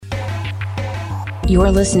You're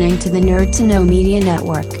listening to the Nerd to Know Media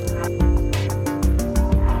Network.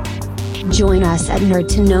 Join us at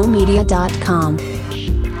nerdtoknowmedia.com.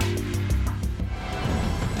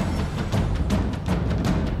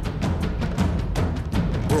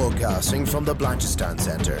 Broadcasting from the Blanchistan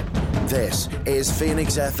Center, this is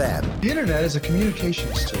Phoenix FM. The internet is a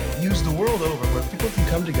communications tool used the world over where people can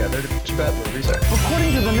come together to bitch about movies.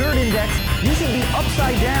 According to the Nerd Index, you should be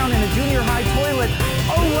upside down in a junior high toilet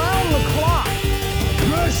around the clock.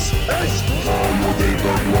 This is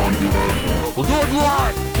we're going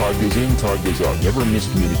live. Time goes in, time goes out. Never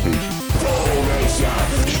miscommunication.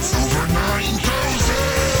 It's over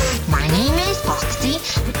 9,000. My name is Foxy.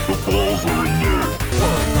 The balls are in there.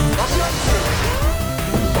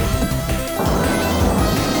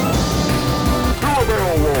 Do a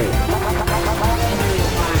barrel roll.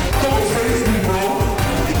 Don't face me, bro.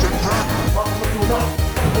 It's a trap.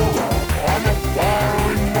 I'm a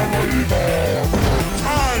firing money.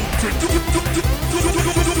 Time to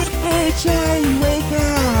Hey, Charlie, wake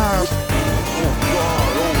up. Oh,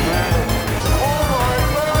 God, oh, man.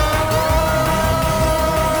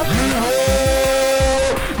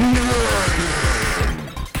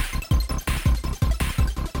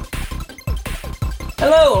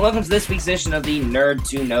 Hello, and welcome to this week's edition of the Nerd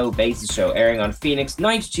to Know Basis Show, airing on Phoenix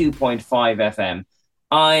 92.5 FM.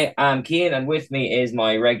 I am Cian, and with me is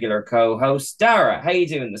my regular co-host, Dara. How you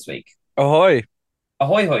doing this week? Ahoy.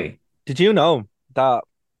 Ahoy, hoy. Did you know that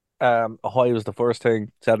ahoy was the first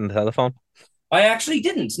thing said on the telephone? I actually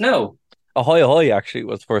didn't, no. Ahoy, ahoy, actually,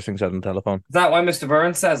 was the first thing said on the telephone. Is that why Mr.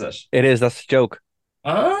 Burns says it? It is, that's the joke.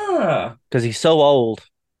 Ah. Because he's so old,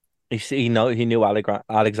 he knew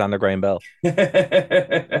Alexander Graham Bell. Oh,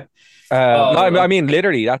 I mean,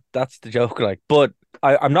 literally, that's the joke. Like, but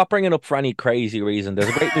I'm not bringing up for any crazy reason.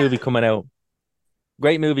 There's a great movie coming out.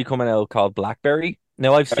 Called Blackberry.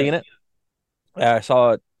 Now, I've seen it. I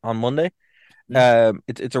saw it on Monday.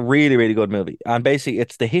 It's a really, really good movie, and basically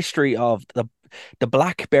it's the history of the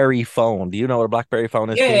BlackBerry phone. Do you know what a BlackBerry phone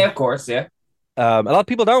is? Yeah, of course, yeah. A lot of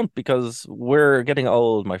people don't, because we're getting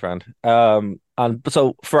old, my friend. And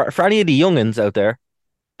so for any of the youngins out there,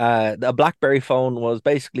 a BlackBerry phone was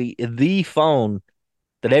basically the phone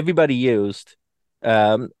that everybody used,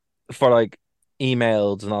 for like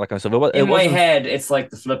emails and all that kind of stuff. In my head, it's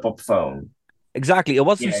like the flip-up phone. Exactly. It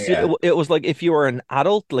wasn't. Yeah. It was like if you were an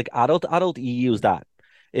adult, like adult, you use that.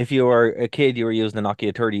 If you were a kid, you were using a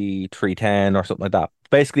Nokia 3310 or something like that.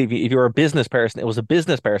 Basically, if you were a business person, it was a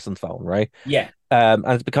business person's phone, right? Yeah. And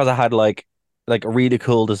it's because I had like a really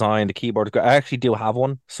cool design, the keyboard. I actually do have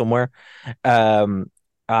one somewhere. Yeah,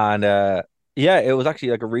 it was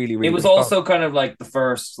actually like a really, really. It was also kind of like the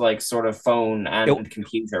first like sort of phone and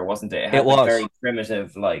computer, wasn't it? It had like very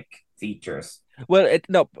primitive like features. Well,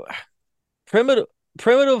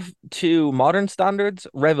 primitive to modern standards,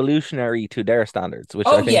 revolutionary to their standards. Which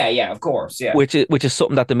I think, of course, yeah. Which is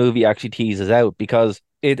something that the movie actually teases out, because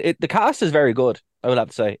the cast is very good, I would have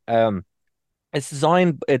to say. It's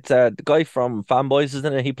designed. It's the guy from Fanboys,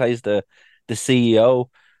 isn't it? He plays the CEO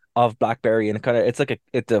of BlackBerry, and it's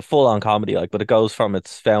a full on comedy, like, but it goes from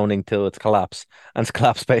its founding to its collapse, and its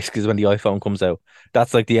collapse basically is when the iPhone comes out.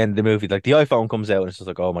 That's like the end of the movie. Like the iPhone comes out, and it's just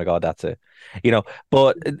like, oh my god, that's it,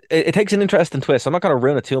 But it takes an interesting twist. I'm not going to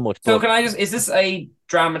ruin it too much. So is this a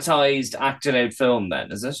dramatized, acted out film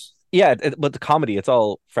then? Is it? Yeah, but the comedy, it's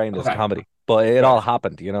all framed as a comedy, but it all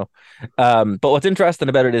happened, But what's interesting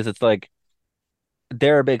about it is it's like,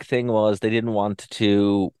 their big thing was they didn't want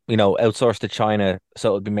to, outsource to China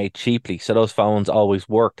so it would be made cheaply. So those phones always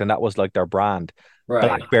worked, and that was like their brand. Right.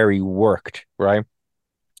 BlackBerry worked, right?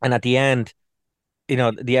 And at the end,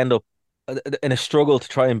 they end up in a struggle to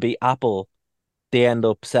try and beat Apple. They end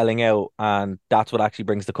up selling out, and that's what actually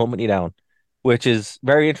brings the company down, which is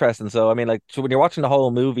very interesting. So, I mean, like, so when you're watching the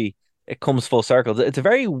whole movie, it comes full circle. It's a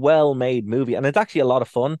very well-made movie, and it's actually a lot of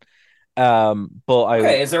fun.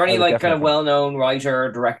 Is there any kind of well-known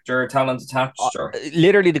writer, director, talent attached? Or?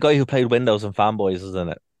 Literally, the guy who played Windows and Fanboys is in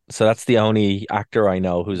it, so that's the only actor I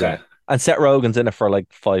know who's in it. And Seth Rogen's in it for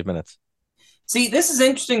like 5 minutes. See, this is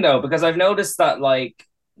interesting though, because I've noticed that like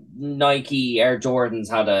Nike Air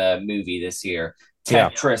Jordans had a movie this year,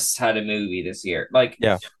 Tetris had a movie this year.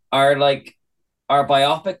 Are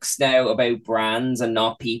biopics now about brands and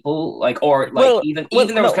not people? Even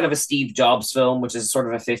there was kind of a Steve Jobs film, which is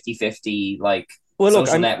sort of a 50-50,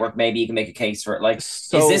 Social Network. Maybe you can make a case for it. Is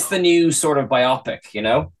this the new sort of biopic,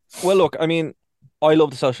 Well, look, I mean, I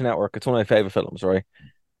love The Social Network. It's one of my favorite films, right?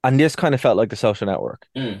 And this kind of felt like The Social Network.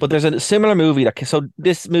 But there's a similar movie so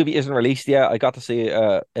this movie isn't released yet. I got to see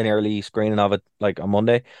an early screening of it like on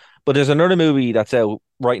Monday. But there's another movie that's out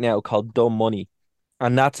right now called Dumb Money.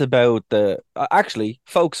 And that's about the actually,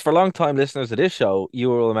 folks, for long-time listeners of this show, you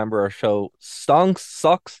will remember our show Stonks,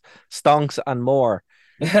 Socks, Stonks, and More.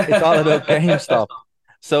 It's all about GameStop.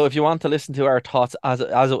 So if you want to listen to our thoughts as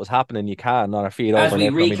it was happening, you can on our feed As over we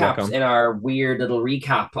on recapped nerdtonomia.com. in our weird little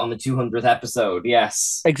recap on the 200th episode,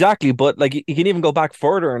 yes. Exactly, but like you can even go back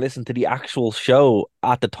further and listen to the actual show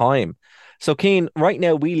at the time. So Keen, right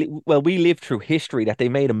now we live through history that they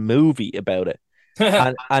made a movie about it.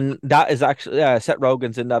 And that is actually Seth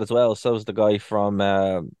Rogen's in that as well. So is the guy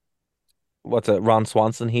from what's it, Ron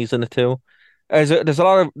Swanson. He's in it too. There's a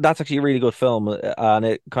lot of that's actually a really good film, and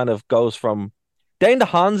it kind of goes from Dane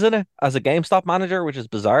DeHaan's in it as a GameStop manager, which is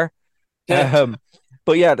bizarre. Um,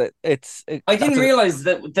 but yeah, I didn't realize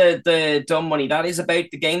that the dumb money that is about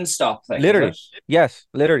the GameStop thing. literally, yes,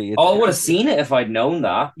 literally. Oh, I would have seen it if I'd known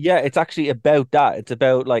that. Yeah, it's actually about that. It's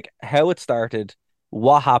about like how it started,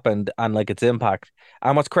 what happened, and like its impact.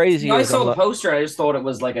 And what's crazy I is saw the poster. I just thought it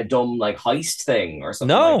was like a dumb like heist thing or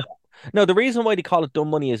something. no, Like that. no. The reason why they call it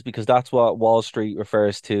dumb money is because that's what Wall Street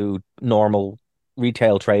refers to normal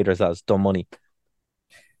retail traders as dumb money.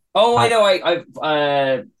 Oh, I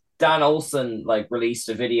know. Dan Olson like released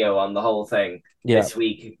a video on the whole thing Yeah. this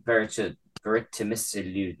week. Whatever.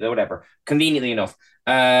 Conveniently enough.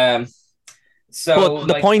 So But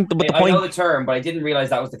the I know the term, but I didn't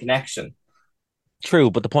realize that was the connection.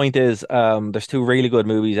 True, but the point is, there's two really good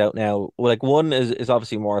movies out now. Like one is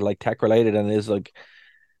obviously more like tech related, and is like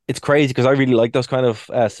it's crazy because I really like those kind of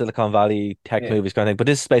Silicon Valley tech movies kind of thing. But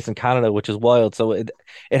this is based in Canada, which is wild. So it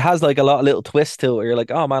has like a lot of little twists to it. Where you're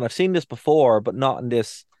like, oh man, I've seen this before, but not in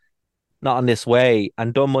this way.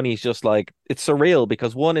 And Dumb Money is just like it's surreal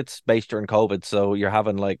because one, it's based during COVID, so you're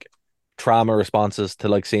having like trauma responses to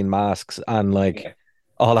like seeing masks and like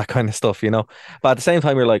all that kind of stuff, you know. But at the same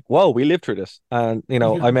time, you're like, whoa, we lived through this. And you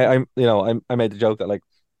know, I made the joke that like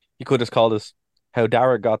you could just call this how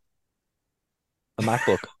Dara got a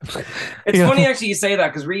MacBook. It's funny actually you say that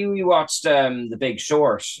because we watched The Big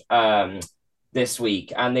Short this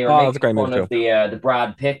week, and they were making fun of the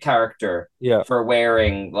Brad Pitt character for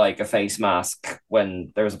wearing like a face mask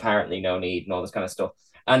when there was apparently no need and all this kind of stuff.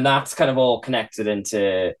 And that's kind of all connected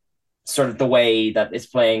into sort of the way that it's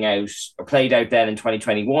played out then in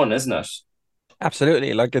 2021, isn't it?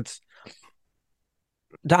 Absolutely. Like it's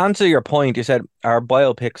to answer your point, you said are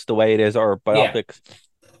biopics the way it is or biopics?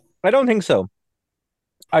 Yeah. I don't think so.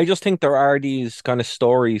 I just think there are these kind of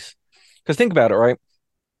stories because think about it, right?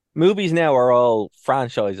 Movies now are all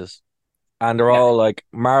franchises and they're all like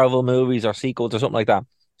Marvel movies or sequels or something like that.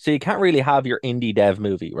 So you can't really have your indie dev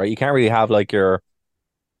movie, right? You can't really have like your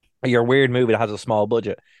weird movie that has a small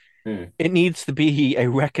budget. It needs to be a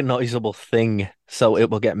recognizable thing so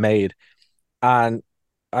it will get made. And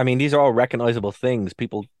I mean, these are all recognizable things.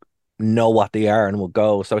 People know what they are and will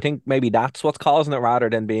go. So I think maybe that's what's causing it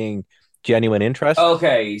rather than being genuine interest.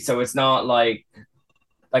 Okay, so it's not like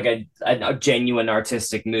a genuine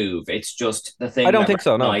artistic move. It's just the thing I don't think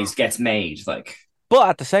so, no. Gets made. Like, but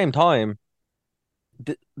at the same time,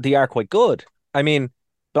 they are quite good. I mean,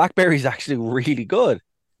 Blackberry's actually really good.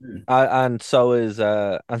 And so is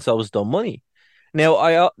Dumb Money. Now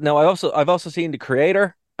I've also seen The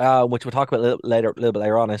Creator, which we'll talk about a little bit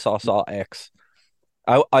later on. I saw X.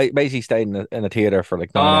 I basically stayed in a theater for like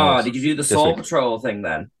 9 hours. Did you do the Saw Patrol thing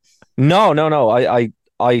then? No.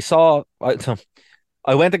 I saw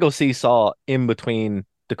I went to go see Saw in between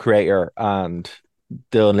The Creator and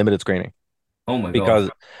the Unlimited screening. Oh my god!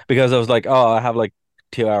 Because I was like, oh, I have like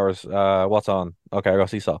 2 hours. What's on? Okay, I go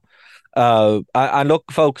see Saw. And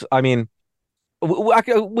look, folks. I mean,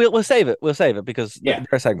 we'll save it. We'll save it because there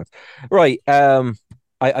are segments. Right.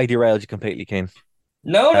 I derailed you completely, Kane.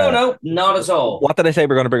 No, not at all. What did I say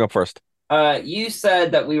we're going to bring up first? You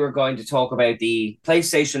said that we were going to talk about the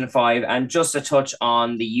PlayStation 5 and just a touch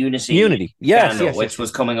on the Unity scandal, which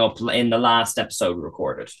was coming up in the last episode we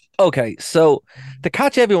recorded. Okay, so to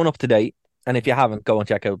catch everyone up to date, and if you haven't, go and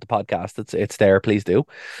check out the podcast. It's there. Please do.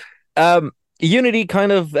 Unity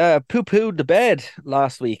kind of poo-pooed the bed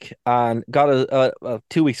last week and got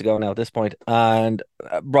 2 weeks ago now at this point, and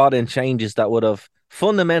brought in changes that would have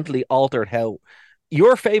fundamentally altered how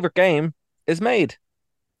your favorite game is made.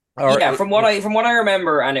 From what I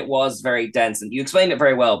remember, and it was very dense, and you explained it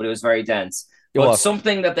very well, but it was very dense. But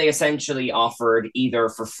something that they essentially offered either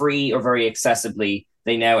for free or very accessibly,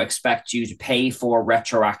 they now expect you to pay for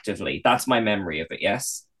retroactively. That's my memory of it,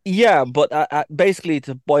 yes? Yeah, but basically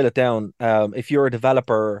to boil it down, if you're a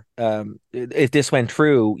developer, if this went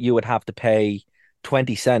through, you would have to pay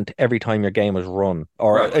 20 cents every time your game was run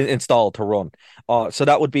or installed to run. So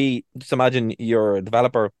that would be, just imagine you're a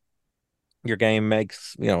developer, your game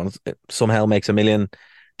somehow makes $1 million.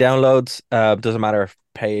 downloads. Doesn't matter if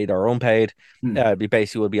paid or unpaid. Hmm. You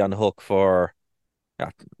basically would be on the hook for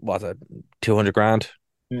was it 200 grand?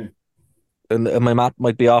 Hmm. And my math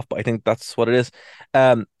might be off, but I think that's what it is.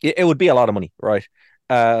 It would be a lot of money, right?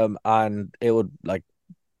 And it would like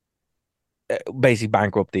basically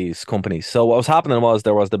bankrupt these companies. So what was happening was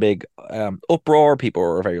there was the big uproar. People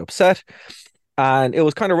were very upset, and it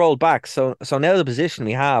was kind of rolled back. So now the position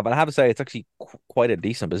we have, and I have to say it's actually quite a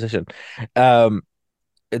decent position. Um,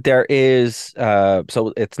 there is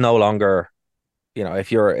so it's no longer,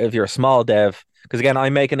 if you're a small dev, because again,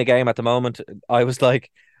 I'm making a game at the moment. I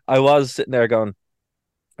was sitting there going,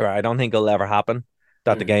 all right, I don't think it'll ever happen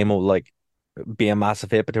that the game will like be a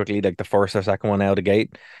massive hit, particularly like the first or second one out of the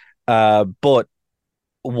gate. But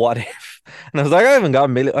what if? And I was like, I haven't got a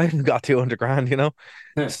million, I haven't got 200 grand,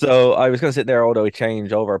 So I was going to sit there, although it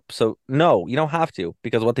change over. So no, you don't have to,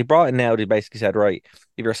 because what they brought in now, they basically said, right,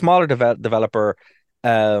 if you're a smaller developer,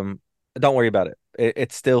 don't worry about it.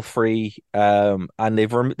 It's still free. And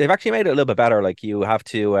they've actually made it a little bit better. Like you have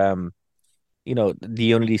to, the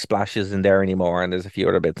Unity splashes in there anymore, and there's a few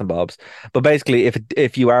other bits and bobs. But basically,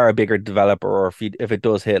 if you are a bigger developer, or if it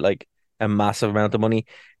does hit like a massive amount of money,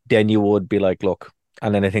 then you would be like, look.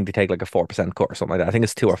 And then I think they take like a 4% cut or something like that. I think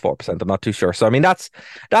it's 2 or 4%. I'm not too sure. So I mean, that's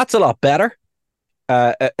a lot better.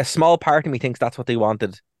 A small part of me thinks that's what they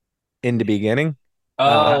wanted in the beginning.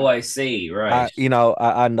 Oh, I see. Right.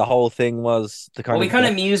 And the whole thing was the kind Well, of we kind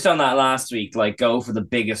of mused on that last week, like go for the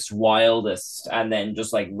biggest, wildest, and then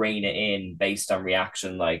just like rein it in based on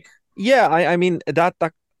reaction. Like, yeah, I mean that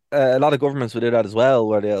a lot of governments would do that as well,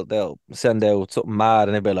 where they'll send out something mad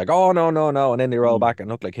and they'll be like, oh no no no, and then they roll back and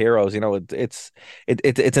look like heroes. It's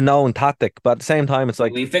a known tactic, but at the same time, it's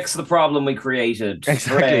like we fix the problem we created.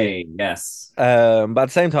 Exactly. Hooray. Yes. But at the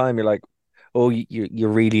same time, you're like, oh, you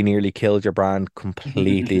really nearly killed your brand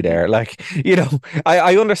completely there. Like,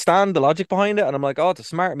 I understand the logic behind it, and I'm like, oh, it's a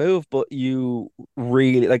smart move, but you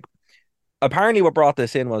really like. Apparently, what brought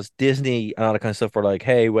this in was Disney and all that kind of stuff. Were like,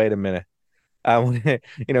 hey, wait a minute. When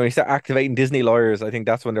you start activating Disney lawyers, I think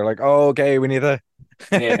that's when they're like, oh, okay, we need to,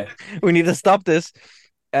 Yeah. we need to stop this.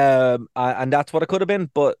 And that's what it could have been.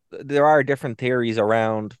 But there are different theories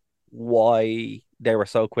around why they were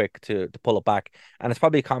so quick to pull it back, and it's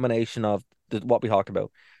probably a combination of what we talked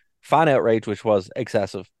about: fan outrage, which was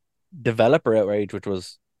excessive; developer outrage, which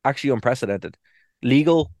was actually unprecedented;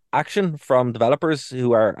 legal action from developers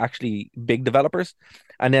who are actually big developers,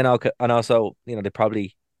 and then and also, they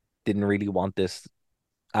probably didn't really want this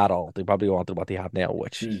at all. They probably wanted what they have now,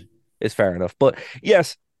 which is fair enough. But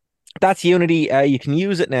yes, that's Unity. You can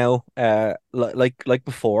use it now, like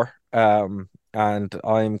before. And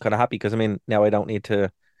I'm kind of happy because I mean now I don't need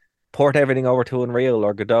to port everything over to Unreal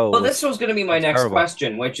or Godot. Well, this was going to be my next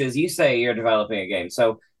question, which is, you say you're developing a game.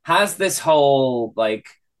 So has this whole like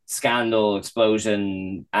scandal,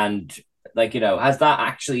 explosion, and has that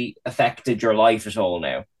actually affected your life at all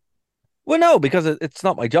now? Well, no, because it's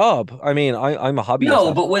not my job. I mean, I'm a hobbyist.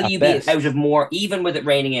 No, but will you be out of more, even with it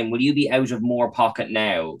raining in, will you be out of more pocket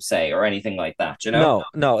now, say, or anything like that, No,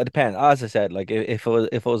 it depends. As I said, like if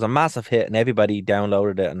it was a massive hit and everybody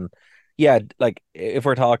downloaded it, and yeah, like if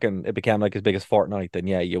we're talking it became like as big as Fortnite, then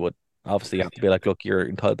yeah, you would obviously have to be like, look, you're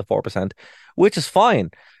entitled to 4%, which is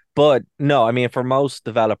fine. But no, I mean, for most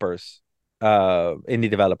developers,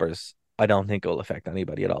 indie developers, I don't think it will affect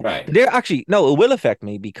anybody at all. Right. No, it will affect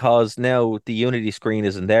me because now the Unity screen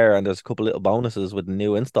isn't there, and there's a couple little bonuses with the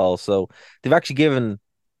new install. So they've actually given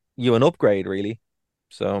you an upgrade, really.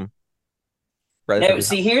 So now,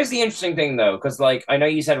 see, here's the interesting thing though, because like I know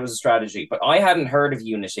you said it was a strategy, but I hadn't heard of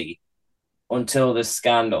Unity until this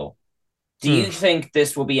scandal. Do you think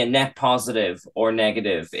this will be a net positive or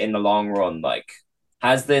negative in the long run? Like,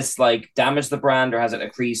 has this like damaged the brand, or has it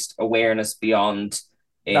increased awareness beyond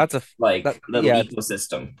its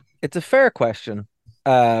ecosystem? It's a fair question.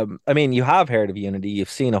 I mean, you have heard of Unity. You've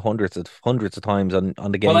seen it hundreds of times on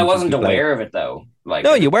the game. Well, I wasn't aware of it though. Like,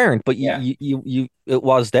 no, you weren't, but you it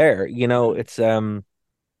was there. It's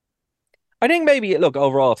I think maybe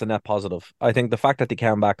overall it's a net positive. I think the fact that they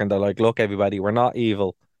came back and they're like, look, everybody, we're not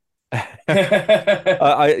evil. And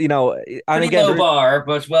again, low bar,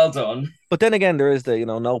 but well done. But then again, there is the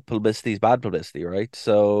no publicity is bad publicity, right?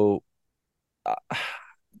 So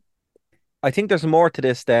I think there's more to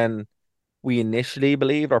this than we initially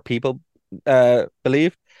believed, or people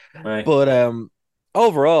believed. Right. But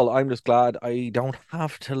overall, I'm just glad I don't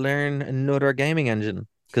have to learn another gaming engine,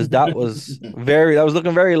 because that was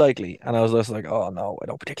looking very likely, and I was just like, oh no, I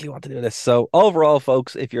don't particularly want to do this. So overall,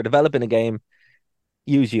 folks, if you're developing a game,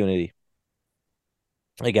 use Unity.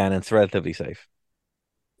 Again, it's relatively safe.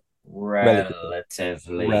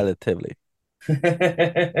 Relatively.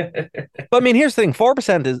 But I mean, here's the thing: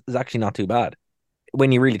 4% is actually not too bad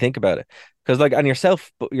when you really think about it, because like, and you're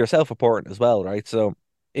self-reporting as well, right? So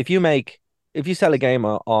if you make if you sell a game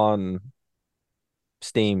on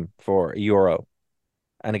Steam for €1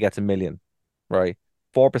 and it gets 1 million, right?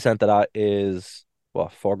 4% of that is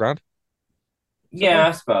what, 4 grand? It's Yeah, okay.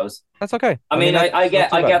 I suppose. That's okay. I I mean, mean, I that's not get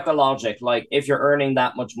too I bad. get the logic. Like, if you're earning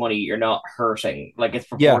that much money, you're not hurting. Like, it's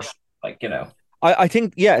Yeah, proportional. Like, I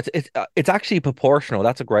think, yeah, it's actually proportional.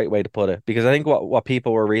 That's a great way to put it, because I think what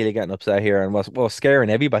people were really getting upset here, and was scaring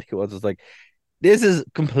everybody, was like, this is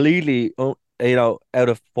completely out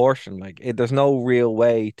of proportion. Like, there's no real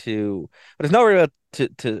way to, there's no real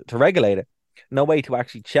to regulate it. No way to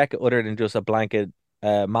actually check it other than just a blanket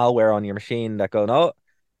malware on your machine that go, no,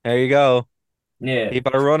 there you go, yeah.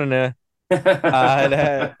 people are running it.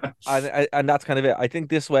 And, and that's kind of it. I think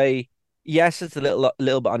this way, yes, it's a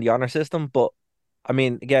little bit on the honor system, but I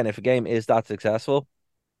mean, again, if a game is that successful,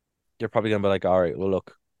 you're probably gonna be like, all right, well,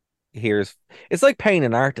 look, here's, it's like paying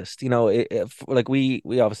an artist. Like, we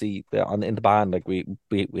obviously, in the band, like, we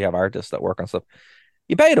have artists that work on stuff.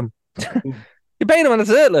 You pay them. You pay them, and that's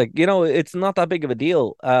it. Like, it's not that big of a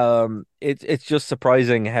deal. It's just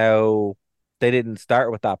surprising how they didn't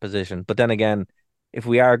start with that position. But then again, if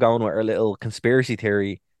we are going with our little conspiracy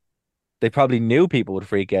theory, they probably knew people would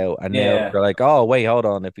freak out, and now Yeah. they're like, oh, wait, hold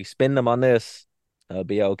on, if we spin them on this, it'll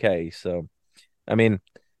be okay. So, I mean,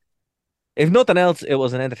 if nothing else, it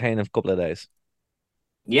was an entertaining couple of days.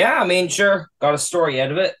 Yeah, I mean, sure. Got a story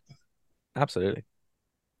out of it. Absolutely.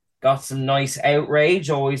 Got some nice outrage.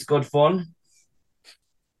 Always good fun.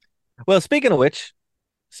 Well, speaking of Oh which,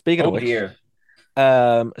 dear.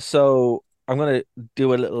 so I'm gonna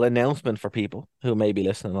do a little announcement for people who may be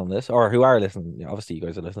listening on this, or who are listening. Obviously, you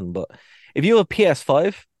guys are listening, but if you have a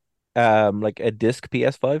PS5, like a disc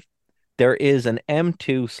PS5, there is an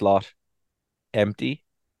M2 slot empty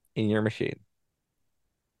in your machine.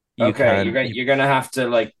 You Okay, can, you, you're gonna have to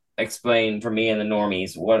like explain for me and the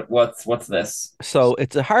normies what's this? so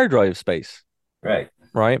it's a hard drive space, Right.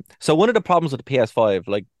 right? So one of the problems with the PS5,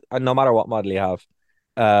 like, no matter what model you have,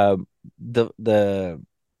 the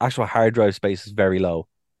actual hard drive space is very low.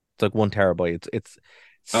 It's like 1 TB. It's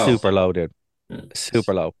Oh. super low, dude. Hmm.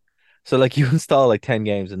 Super low. So like, you install like 10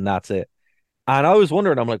 games and that's it. And I was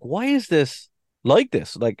wondering, I'm like, why is this like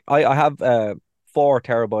this? Like, I have 4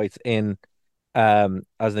 TB in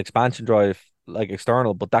as an expansion drive, like,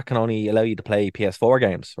 external, but that can only allow you to play PS4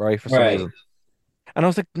 games, right? For some Right. reason. And I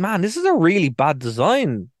was like, man, this is a really bad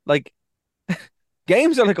design. Like,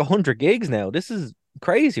 games are like 100 gigs now. This is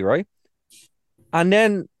crazy, right? And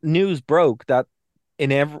then news broke that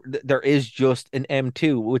there is just an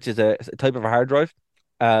M2, which is a type of a hard drive.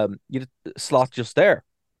 You slot just there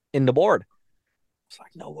in the board. It's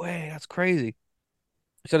like, no way, that's crazy.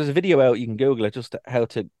 So there's a video out, you can Google it, just how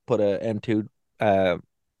to put a M2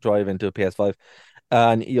 drive into a PS5,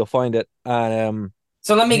 and you'll find it. And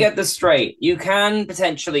So let I me think, get this straight. You can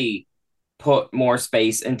potentially put more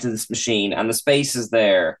space into this machine, and the space is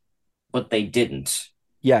there, but they didn't.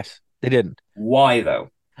 yes, they didn't. Why though?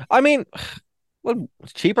 I mean, well,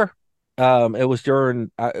 it's cheaper. It was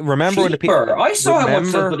during, remember when the P Cheaper. I saw how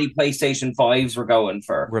much those remember bloody PlayStation 5's were going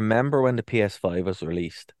for. remember when the PS5 was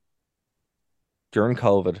released during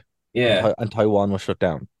COVID, and, Yeah. and Taiwan was shut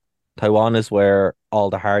down. Taiwan is where all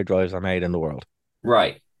the hard drives are made in the world.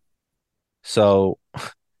 Right. So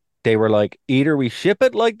they were like, either we ship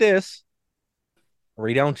it like this, or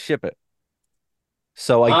we don't ship it.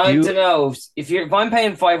 So I I do, don't know if I'm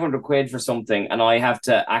paying 500 quid for something and I have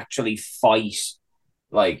to actually fight,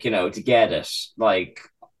 like, to get it. Like,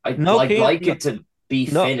 I'd no, Keen, like it to be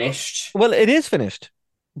no. finished. Well, it is finished.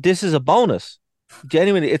 This is a bonus.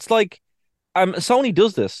 Genuinely, it's like, Sony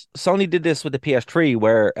does this. Sony did this with the PS3,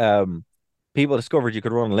 where people discovered you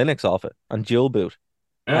could run Linux off it and dual boot,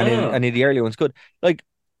 and Oh, in the early ones good. Like,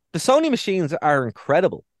 the Sony machines are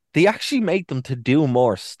incredible. They actually make them to do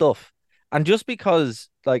more stuff, and just because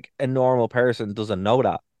like a normal person doesn't know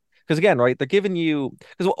that, because again, right, they're giving you,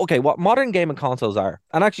 because okay, what modern gaming consoles are,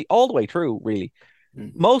 and actually all the way through, really,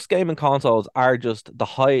 most gaming consoles are just the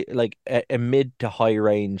high, like a mid to high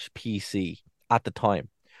range PC at the time,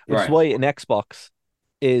 which is right. why an Xbox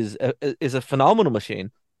is a phenomenal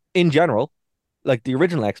machine in general, like the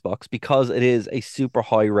original Xbox, because it is a super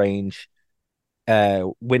high range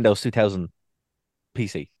Windows 2000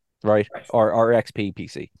 PC, right? Right. Or XP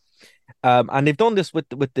PC. And they've done this with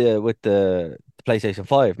the PlayStation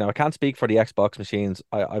 5. Now I can't speak for the Xbox machines.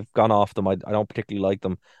 I've gone off them. I don't particularly like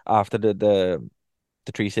them after the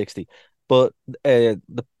 360. But the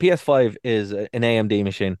PS5 is an AMD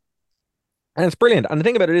machine, and it's brilliant. And the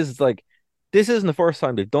thing about it is, it's like, this isn't the first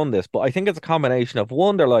time they've done this, but I think it's a combination of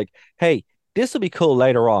one, they're like, hey, this will be cool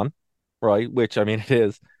later on, right? Which I mean it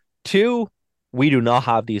is. Two, we do not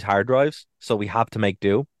have these hard drives, so we have to make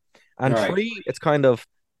do. And Right. three, it's kind of,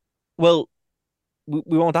 well,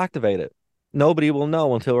 we won't activate it. Nobody will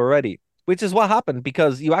know until we're ready, which is what happened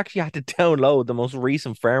because you actually had to download the most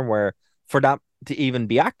recent firmware for that to even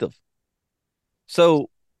be active. So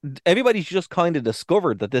everybody's just kind of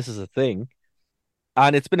discovered that this is a thing,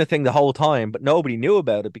 and it's been a thing the whole time, but nobody knew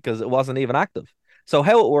about it because it wasn't even active. So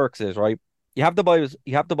how it works is, right, you have to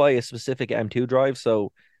buy a specific M2 drive.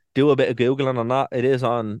 So do a bit of Googling on that. It is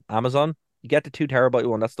on Amazon. You get the 2 terabyte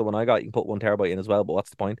one. That's the one I got. You can put 1 terabyte in as well, but what's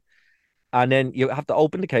the point? And then you have to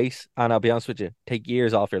open the case, and I'll be honest with you, take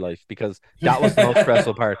years off your life because that was the most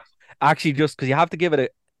stressful part. Actually, just because you have to give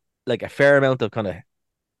it a fair amount of kind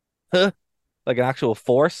of like an actual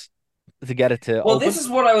force to get it to Well, open. this is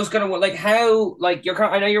what I was gonna like. How like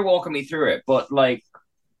I know you're walking me through it, but like,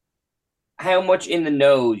 how much in the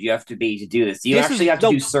know do you have to be to do this? Do you actually have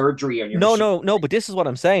to do surgery on your machine? No. But this is what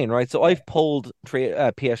I'm saying, right? So I've pulled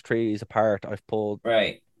PS3s apart. I've pulled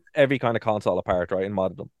Right. every kind of console apart, right, and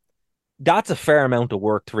modded them. That's a fair amount of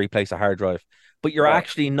work to replace a hard drive, but you're Right.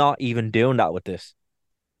 actually not even doing that with this.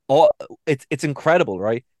 Oh, it's incredible,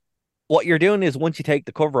 right? What you're doing is once you take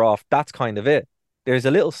the cover off, that's kind of it. There's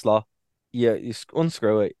a little slot. You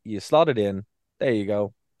unscrew it, you slot it in. There you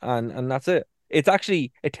go, and that's it. It's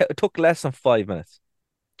actually it took less than 5 minutes.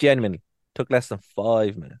 Genuinely, took less than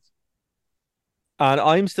 5 minutes. And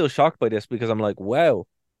I'm still shocked by this because I'm like, wow,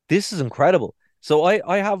 this is incredible. So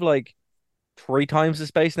I have like 3 times the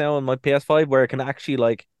space now on my PS5 where I can actually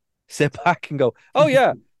like sit back and go, oh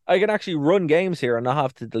yeah, I can actually run games here and not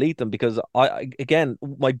have to delete them because again,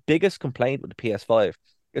 my biggest complaint with the PS5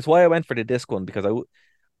 is why I went for the disc one because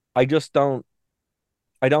I just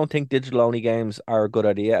I don't think digital only games are a good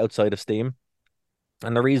idea outside of Steam.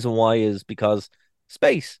 And the reason why is because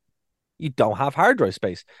space. You don't have hard drive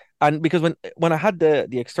space. And because when I had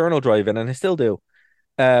the external drive in, and I still do,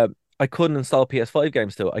 uh, I couldn't install PS5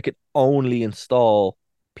 games to it. I could only install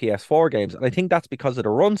PS4 games. And I think that's because of the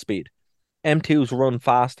run speed. M2s run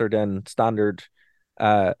faster than standard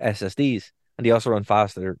SSDs. And they also run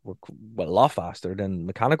faster, well, a lot faster than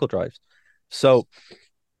mechanical drives. So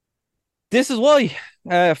this is why.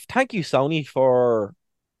 Thank you, Sony, for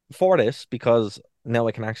this, because now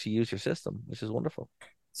I can actually use your system, which is wonderful.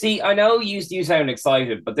 See, I know you sound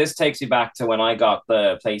excited, but this takes me back to when I got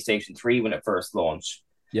the PlayStation 3 when it first launched.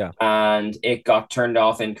 Yeah. And it got turned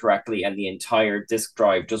off incorrectly, and the entire disk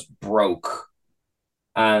drive just broke.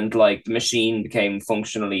 And like the machine became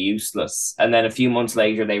functionally useless. And then a few months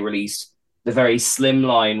later, they released the very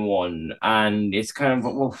slimline one, and it's kind of,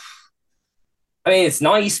 well, I mean, it's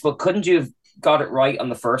nice, but couldn't you have got it right on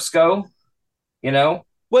the first go? You know?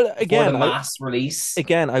 Well, For the mass release.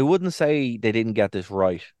 Again, I wouldn't say they didn't get this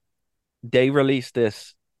right. They released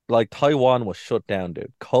this like Taiwan was shut down,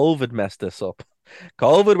 dude. COVID messed this up.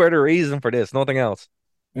 COVID were the reason for this, nothing else.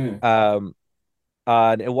 And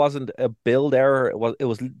it wasn't a build error. It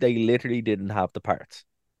was they literally didn't have the parts.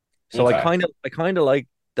 So Okay. I kind of like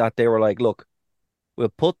that they were like, look, we'll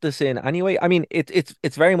put this in anyway. I mean,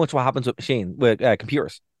 it's very much what happens with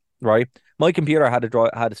computers, right? My computer had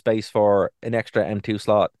a space for an extra M2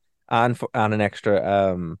 slot and an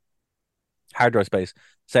extra hard drive space.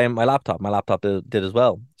 Same my laptop. My laptop did as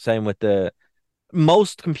well. Same with the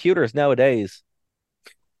most computers nowadays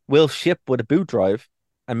will ship with a boot drive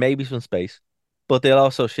and maybe some space, but they'll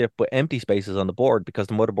also ship with empty spaces on the board because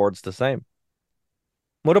the motherboard's the same.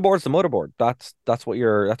 Motherboard's the motherboard. That's what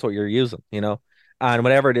you're using, you know. And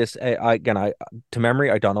whenever this, I to memory,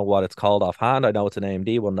 I don't know what it's called offhand. I know it's an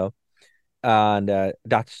AMD one though, and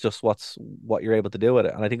that's just what you're able to do with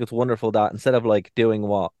it. And I think it's wonderful that instead of like doing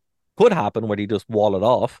what could happen where you just wall it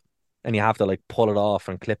off and you have to like pull it off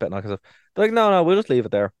and clip it and all that stuff, they're like, no, we'll just leave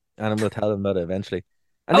it there and we'll tell them about it eventually.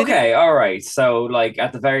 And okay, all right. So, like,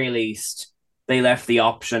 at the very least, they left the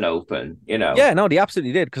option open, you know? Yeah, no, they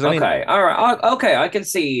absolutely did. Because I mean, okay, all right, okay, I can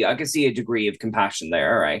see a degree of compassion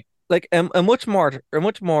there. All right, like a much more, I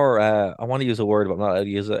want to use a word, but I'm not allowed to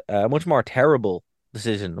use it. A much more terrible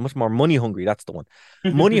decision, a much more money hungry. That's the one.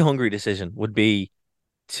 Money hungry decision would be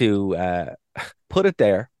to put it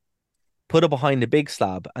there, put it behind the big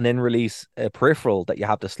slab, and then release a peripheral that you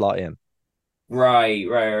have to slot in.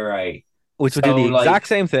 Right. Which would do the exact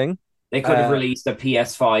same thing. They could have released a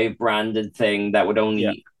PS5 branded thing that would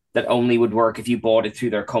only would work if you bought it through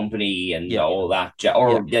their company and all that,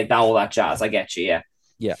 like all that jazz. I get you,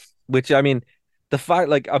 yeah. Which I mean, the fact,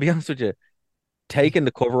 like, I'll be honest with you, taking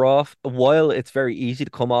the cover off, while it's very easy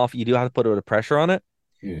to come off, you do have to put a bit of pressure on it.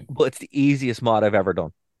 But it's the easiest mod I've ever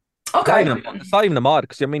done. Okay. It's not even a mod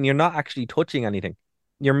because I mean you're not actually touching anything.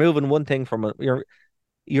 You're moving one thing from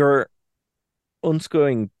you're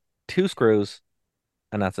unscrewing two screws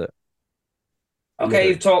and that's it. Okay, Literally.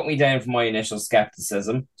 you've talked me down from my initial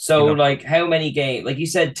skepticism. So, You know. like, how many games? Like you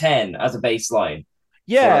said, 10 as a baseline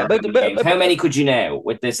Yeah, for how many games? How many could you now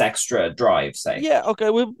with this extra drive? Say. yeah,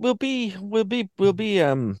 okay, we'll be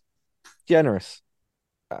generous.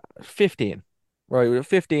 15. Right, we're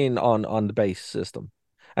 15 on the base system.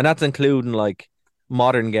 And that's including like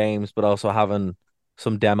modern games, but also having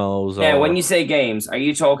some demos Now, when or you say games, are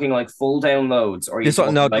you talking like full downloads, or are you this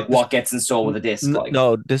one. talking No, like this what gets installed with a disc? Like,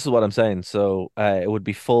 no, this is what I'm saying. So it would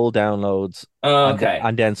be full downloads okay,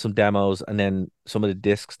 and then some demos and then some of the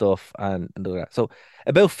disc stuff and all that. So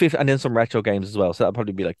about 50 and then some retro games as well. So that'll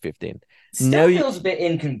probably be like 15. Now still feels a bit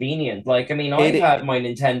inconvenient. Like, I mean, I've it had my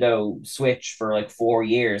Nintendo Switch for like 4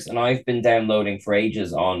 years, and I've been downloading for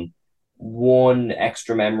ages on one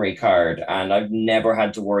extra memory card, and I've never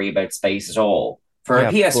had to worry about space at all. For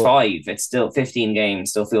a yeah, PS5, it's still 15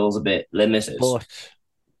 games, still feels a bit limited. but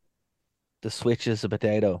the Switch is a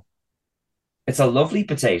potato. It's a lovely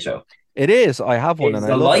potato. It is. I have one It's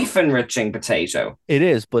and I a love it. life enriching potato. It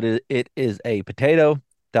is, but it is a potato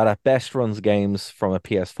that at best runs games from a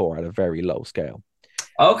PS4 at a very low scale.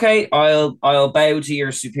 Okay, I'll bow to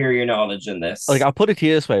your superior knowledge in Like this. I'll put it to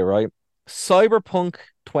you this way, right? Cyberpunk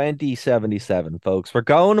 2077, folks. We're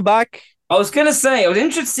going back. I was gonna say, I was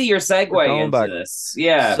interested to see your We're segue going into back. this.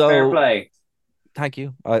 Yeah, fair So play. thank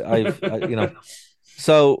you.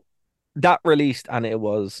 So that released and it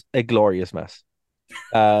was a glorious mess.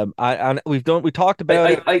 And we talked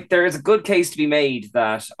about it. There is a good case to be made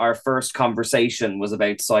that our first conversation was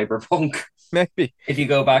about Cyberpunk. Maybe. If you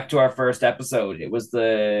go back to our first episode, it was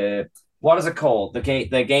what is it called?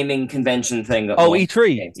 The gaming convention thing that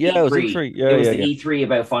E3. Yeah, it was E3. Yeah, It was yeah, the yeah. E3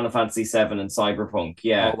 about Final Fantasy VII and Cyberpunk. Oh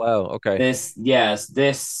Yeah. wow. Okay.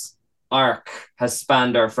 This arc has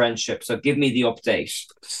spanned our friendship. So give me the update.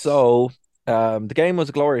 So the game was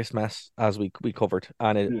a glorious mess as we covered,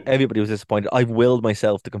 and everybody was disappointed. I willed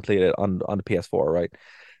myself to complete it on the PS4, right?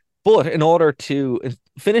 But in order to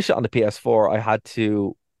finish it on the PS4, I had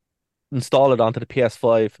to install it onto the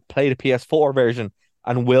PS5, play the PS4 version,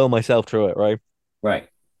 and will myself through it, right? Right.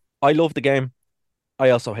 I love the game. I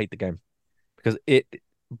also hate the game because it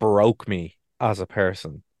broke me as a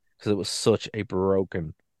person because it was such a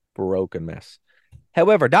broken mess.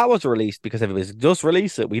 However, that was released because everybody's just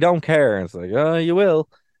release it. We don't care. And it's like, oh, you will.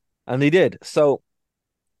 And they did. So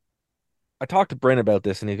I talked to Bryn about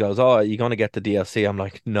this and he goes, oh, are you going to get the DLC? I'm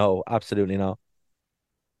like, no, absolutely not.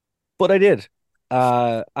 But I did.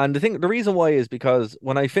 And the reason why is because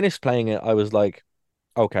when I finished playing it, I was like,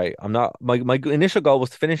 okay, I'm not, my initial goal was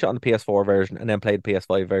to finish it on the PS4 version and then play the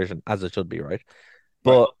PS5 version as it should be, right?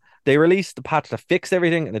 But they released the patch that fixed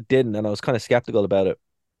everything and it didn't. And I was kind of skeptical about it.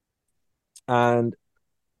 And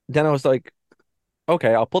then I was like,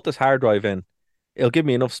 okay, I'll put this hard drive in. It'll give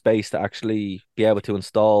me enough space to actually be able to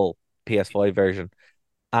install PS5 version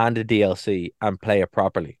and the DLC and play it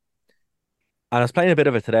properly. And I was playing a bit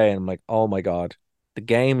of it today and I'm like, oh my God, the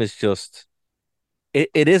game is just, it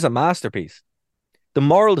is a masterpiece. The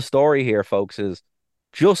moral of the story here, folks, is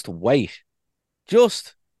just wait.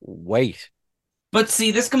 Just wait. But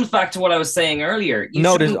see, this comes back to what I was saying earlier. You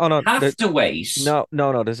shouldn't have to wait. No,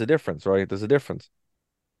 there's a difference, right? There's a difference.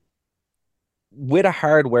 With a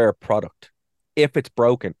hardware product, if it's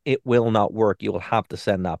broken, it will not work. You will have to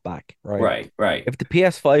send that back, right? Right. If the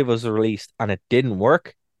PS5 was released and it didn't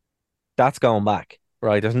work, that's going back,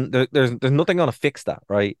 right? There's nothing going to fix that,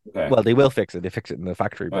 right? Okay. Well, they will fix it. They fix it in the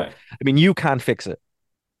factory, but Right. I mean, you can't fix it.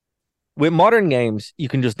 With modern games, you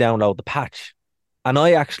can just download the patch, and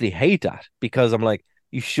I actually hate that because I'm like,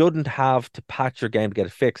 you shouldn't have to patch your game to get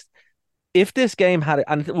it fixed. If this game had it,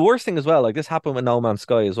 and the worst thing as well, like this happened with No Man's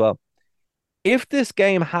Sky as well. If this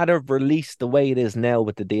game had have released the way it is now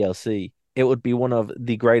with the DLC, it would be one of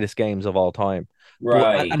the greatest games of all time. But,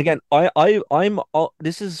 Right. and again, I'm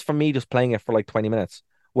this is for me just playing it for like 20 minutes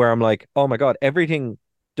where I'm like, oh my God, everything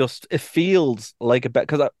just it feels like a bit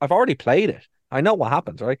because I've already played it. I know what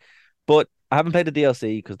happens, right? But I haven't played the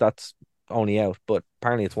DLC because that's only out, but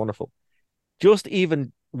apparently it's wonderful. Just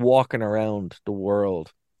even walking around the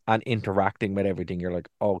world and interacting with everything, you're like,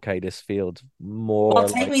 okay, this feels more. Well,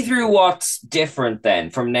 take me through what's different then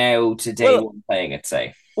from now to day one playing it,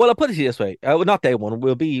 say. Well, I'll put it this way. Not day one.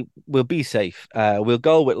 We'll be safe. We'll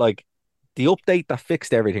go with like the update that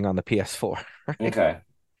fixed everything on the PS4. Okay.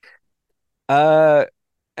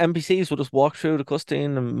 NPCs will just walk through the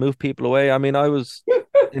cutscene and move people away. I mean, I was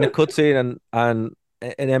in a cutscene and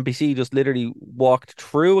an NPC just literally walked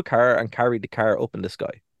through a car and carried the car up in the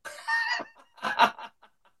sky.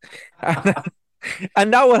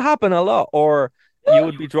 And that would happen a lot. Or you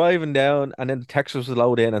would be driving down and then the textures would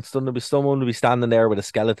load in and suddenly someone would be standing there with a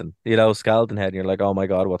skeleton, skeleton head, and you're like, oh my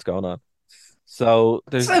God, what's going on? So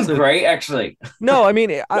Sounds great, actually. no, I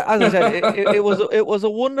mean, as I said, it was a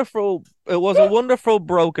wonderful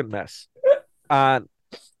broken mess, and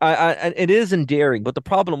and it is endearing. But the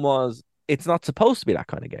problem was, it's not supposed to be that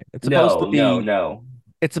kind of game. It's supposed to be No.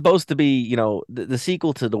 It's supposed to be, the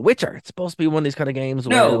sequel to The Witcher. It's supposed to be one of these kind of games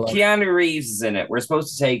where, No, Keanu Reeves is in it. We're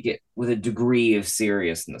supposed to take it with a degree of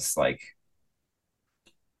seriousness, like.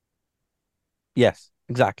 Yes,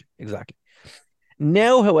 exactly.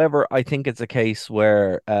 Now, however, I think it's a case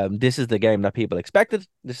where this is the game that people expected.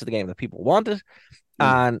 This is the game that people wanted.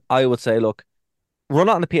 And I would say, look, run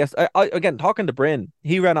it on the PS. Again, talking to Bryn,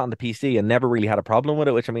 he ran it on the PC and never really had a problem with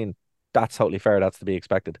it, which, I mean, that's totally fair. That's to be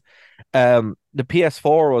expected. The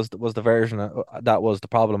PS4 was the version that was the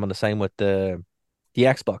problem, and the same with the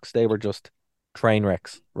Xbox. They were just train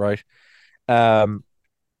wrecks, right? Um,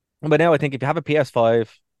 but now I think if you have a PS5,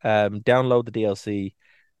 download the DLC,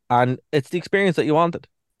 and it's the experience that you wanted.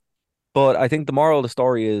 But I think the moral of the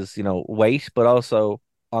story is, wait, but also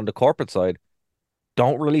on the corporate side,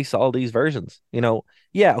 don't release all these versions.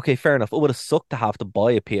 Yeah, okay, fair enough. It would have sucked to have to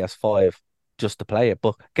buy a PS5 just to play it,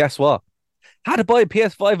 but guess what? Had to buy a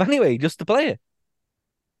PS5 anyway just to play it.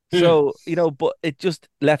 So, but it just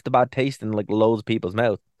left a bad taste in like loads of people's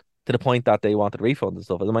mouth to the point that they wanted refunds and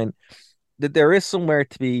stuff. I mean, there is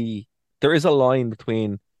there is a line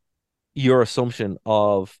between your assumption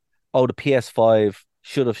of, oh, the PS5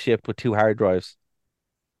 should have shipped with 2 hard drives,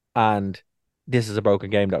 and this is a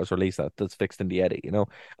broken game that was released that's fixed in the edit.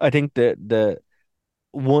 I think the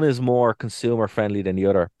one is more consumer friendly than the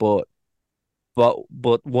other, but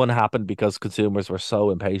one happened because consumers were so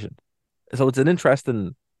impatient. So it's an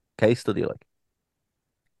interesting case study, like.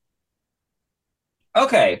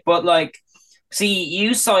 Okay, but like, see,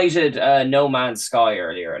 you cited No Man's Sky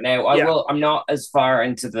earlier. Now, I'm not as far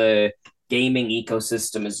into the gaming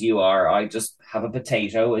ecosystem as you are. I just have a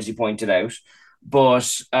potato, as you pointed out. But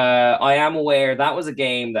I am aware that was a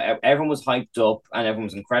game that everyone was hyped up and everyone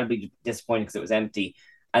was incredibly disappointed because it was empty.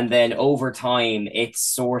 And then over time, it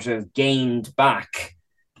sort of gained back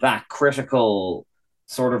that critical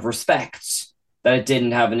sort of respect that it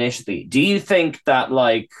didn't have initially. Do you think that,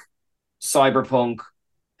 like, Cyberpunk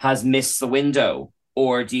has missed the window,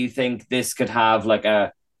 or do you think this could have like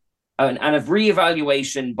a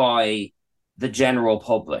reevaluation by the general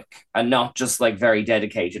public and not just like very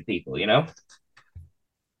dedicated people,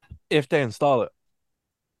 If they install it.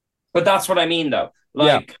 But that's what I mean, though.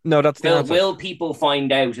 Like, yeah, no, that's the answer. Will people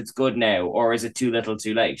find out it's good now, or is it too little,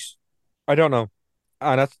 too late? I don't know,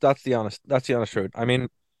 and that's the honest truth. I mean,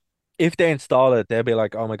 if they install it, they'll be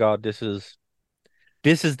like, "Oh my God, this is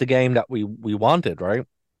the game that we wanted," right?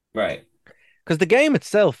 Right. Because the game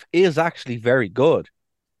itself is actually very good.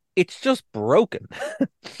 It's just broken.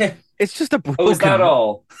 It's just a broken. Oh, is that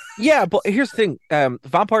all? Yeah, but here's the thing: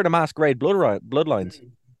 Vampire the Masquerade Bloodlines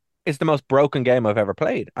is the most broken game I've ever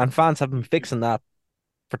played, and fans have been fixing that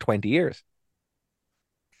for 20 years.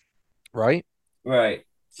 Right? Right.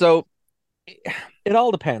 So it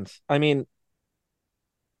all depends. I mean,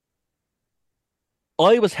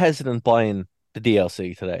 I was hesitant buying the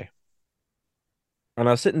DLC today. And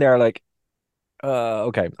I was sitting there like,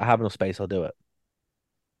 okay, I have enough space, I'll do it.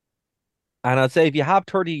 And I'd say if you have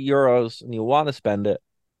 30 euros and you want to spend it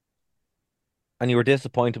and you were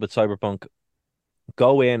disappointed with Cyberpunk,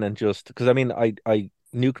 go in and just, because I mean, I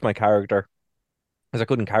nuked my character because I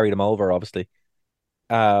couldn't carry them over, obviously.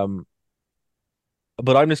 But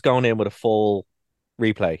I'm just going in with a full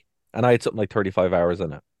replay, and I had something like 35 hours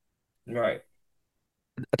in it. Right.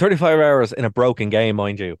 35 hours in a broken game,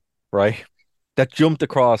 mind you, right? That jumped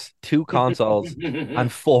across 2 consoles and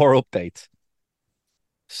 4 updates.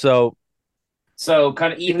 So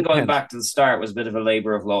kind of even going back to the start was a bit of a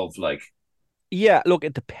labor of love, like. Yeah, look,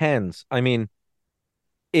 it depends. I mean,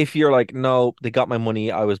 if you're like, no, they got my money,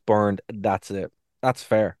 I was burned, that's it. That's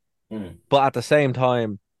fair. But at the same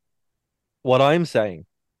time, what I'm saying,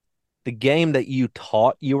 the game that you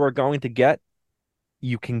thought you were going to get,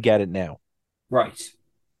 you can get it now. Right.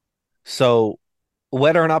 So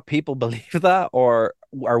whether or not people believe that or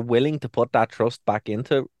are willing to put that trust back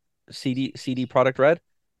into CD Projekt Red,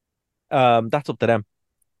 that's up to them.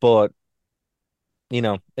 But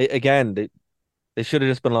again, they should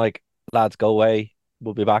have just been like, lads, go away.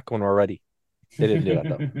 We'll be back when we're ready. They didn't do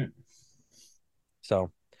that though.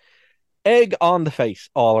 So egg on the face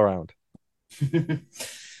all around.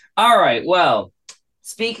 All right. Well,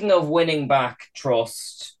 speaking of winning back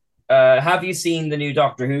trust, have you seen the new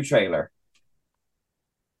Doctor Who trailer?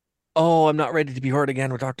 Oh, I'm not ready to be hurt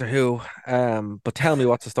again with Doctor Who. But tell me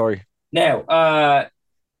what's the story. Now,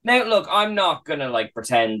 look, I'm not gonna like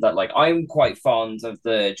pretend that like I'm quite fond of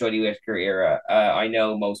the Jodie Whittaker era. I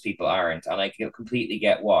know most people aren't, and I can completely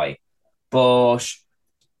get why. But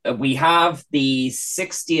we have the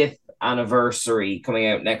 60th anniversary coming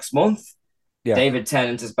out next month. Yeah. David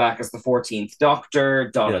Tennant is back as the 14th Doctor.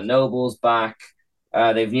 Donna Yes. Noble's back.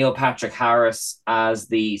 They have Neil Patrick Harris as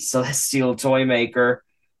the Celestial Toymaker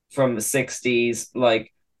from the 60s.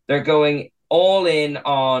 Like, they're going all in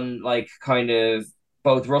on, like, kind of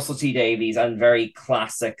both Russell T Davies and very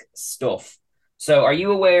classic stuff. So, are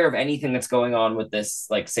you aware of anything that's going on with this,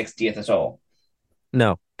 like, 60th at all?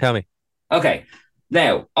 No, tell me. Okay.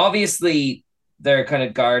 Now, obviously, they're kind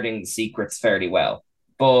of guarding secrets fairly well,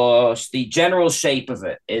 but the general shape of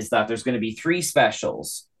it is that there's going to be three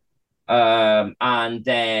specials, and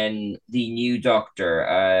then the new Doctor,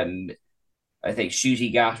 I think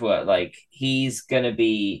Shuti Gatwa, like he's going to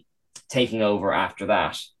be taking over after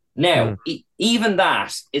that. Now, even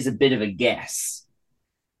that is a bit of a guess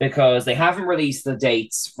because they haven't released the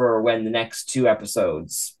dates for when the next two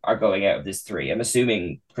episodes are going out of this three. I'm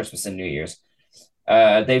assuming Christmas and New Year's.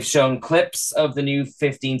 They've shown clips of the new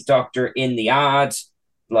 15th Doctor in the ad.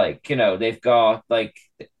 Like, you know, they've got like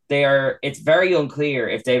it's very unclear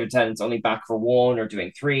if David Tennant's only back for one or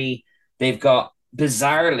doing three.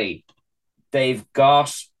 Bizarrely, they've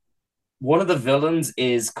got one of the villains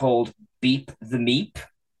is called Beep the Meep,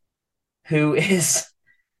 who is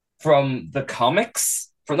from the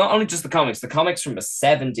comics, from not only just the comics from the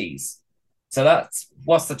 70s. So that's,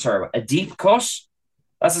 what's the term? A deep cut?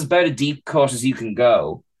 That's about a deep cut as you can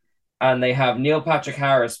go. And they have Neil Patrick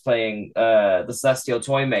Harris playing the Celestial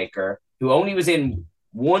Toymaker, who only was in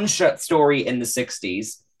one story in the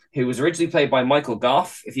 60s, who was originally played by Michael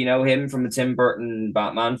Gough, if you know him from the Tim Burton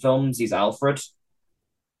Batman films. He's Alfred.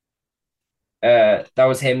 That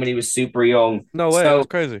was him when he was super young. No way, that's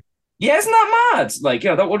crazy. Yeah, isn't that mad? Like, you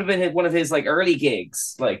know, that would have been one of his like early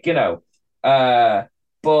gigs. Like, you know.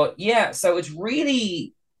 But yeah, so it's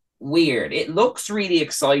really weird. It looks really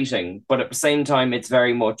exciting, but at the same time, it's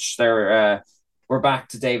very much we're back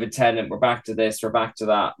to David Tennant, we're back to this, we're back to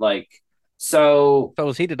that. Like, so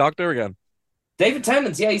is he the Doctor again? David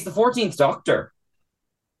Tennant's, yeah, he's the 14th Doctor.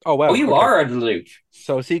 Oh wow. Oh, you are out of the loop.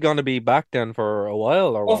 So is he going to be back then for a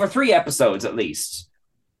while or well, what? for 3 episodes at least.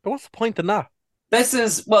 But what's the point in that? This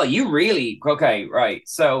is, well, you really okay, right.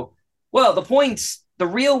 So, well, the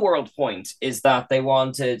real world point is that they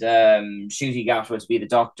wanted Ncuti Gatwa to be the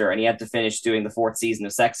Doctor, and he had to finish doing the 4th season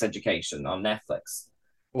of Sex Education on Netflix.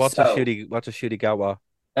 What's a Ncuti Gatwa?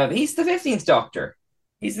 He's the 15th Doctor.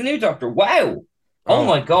 He's the new Doctor. Wow. Oh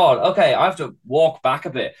my God. Okay, I have to walk back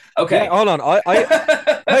a bit. Okay. Yeah, hold on.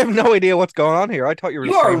 I have no idea what's going on here. I thought you were.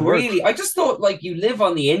 You are really. I just thought like you live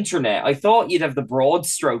on the internet. I thought you'd have the broad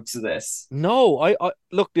strokes of this. No, I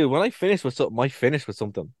look, dude. When I finish with something, I finish with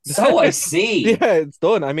something. So I see. Yeah, it's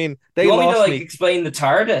done. I mean, they you want lost me to me. explain the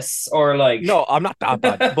TARDIS or like? No, I'm not that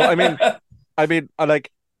bad. But I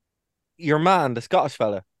like your man, the Scottish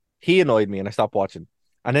fella. He annoyed me, and I stopped watching.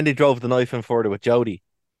 And then they drove the knife in further with Jodie,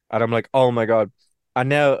 and I'm like, oh my God. And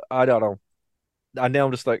now I don't know. And now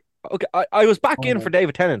I'm just like, okay, I was back in for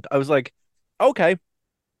David Tennant. I was like, okay,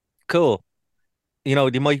 cool. You know,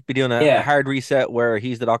 they might be doing a hard reset where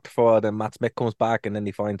he's the Doctor for, then Matt Smith comes back, and then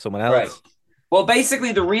they find someone else. Right. Well,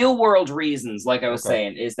 basically, the real world reasons, like I was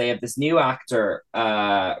saying, is they have this new actor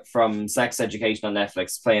from Sex Education on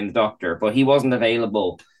Netflix playing the Doctor, but he wasn't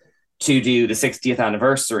available to do the 60th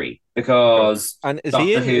anniversary because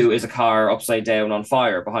Doctor Who is a car upside down on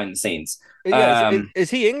fire behind the scenes. Yeah, is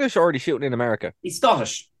he English or already shooting in America? He's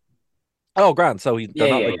Scottish. Oh, grand. So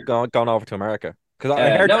they're not gone over to America. Because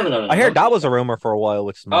I heard, no, I heard that was a rumor for a while,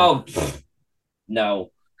 which is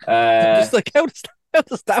no. Just like how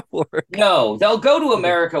does that work? No, they'll go to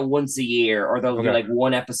America once a year, or they'll do like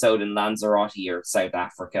one episode in Lanzarote or South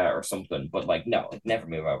Africa or something. But like, no, never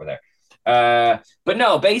move over there. But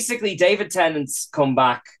no, basically, David Tennant's come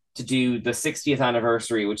back to do the 60th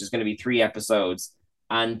anniversary, which is going to be 3 episodes.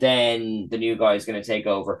 And then the new guy is going to take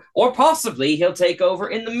over. Or possibly he'll take over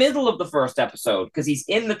in the middle of the first episode because he's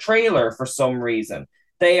in the trailer for some reason.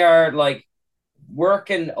 They are like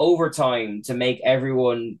working overtime to make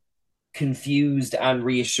everyone confused and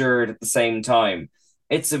reassured at the same time.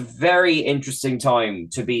 It's a very interesting time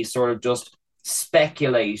to be sort of just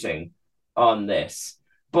speculating on this.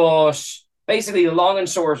 But basically, the long and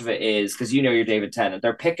short of it is, because you know you're David Tennant,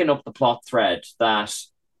 they're picking up the plot thread that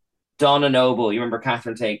Donna Noble, you remember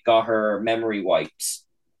Catherine Tate got her memory wiped,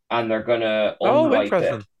 and they're going to unwipe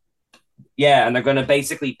it. Yeah, and they're going to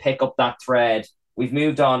basically pick up that thread we've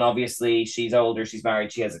moved on. Obviously, she's older, she's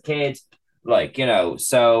married, she has a kid. Like,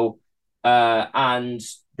 so and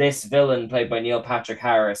this villain played by Neil Patrick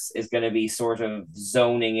Harris is going to be sort of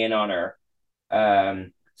zoning in on her.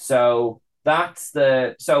 So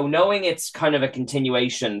knowing it's kind of a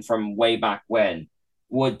continuation from way back when,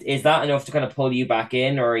 is that enough to kind of pull you back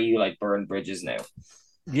in, or are you like burn bridges now?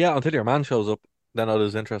 Yeah, until your man shows up, then I'll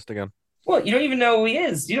lose interest again. Well, you don't even know who he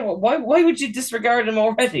is. You know why would you disregard him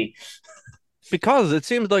already? Because it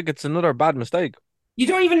seems like it's another bad mistake. You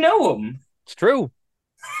don't even know him. It's true.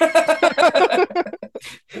 Well,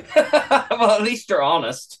 at least you're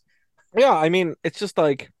honest. Yeah, I mean, it's just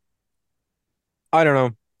like, I don't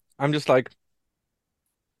know. I'm just like,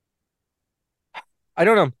 I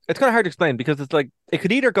don't know. It's kind of hard to explain because it's like it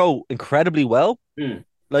could either go incredibly well,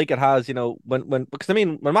 like it has, because I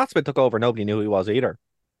mean, when Matt Smith took over, nobody knew who he was either.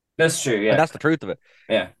 That's true, yeah. And that's the truth of it.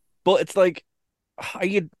 Yeah. But it's like,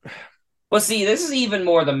 well, see, this is even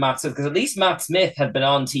more than Matt Smith, because at least Matt Smith had been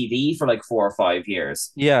on TV for like 4 or 5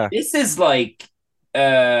 years. Yeah. This is like,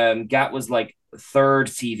 Gat was like third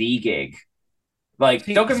TV gig. Like,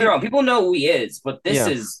 don't get me wrong, people know who he is, but this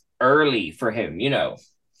is early for him,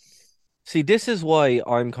 See, this is why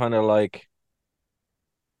I'm kind of like,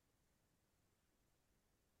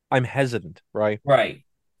 I'm hesitant, right? Right.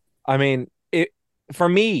 I mean, for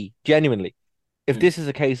me, genuinely, if this is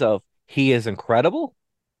a case of he is incredible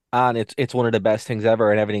and it's one of the best things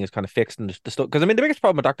ever and everything is kind of fixed and the stuff, because I mean, the biggest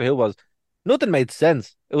problem with Doctor Who was nothing made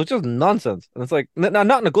sense. It was just nonsense. And it's like, not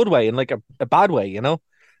in a good way, in like a bad way,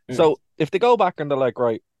 So if they go back and they're like,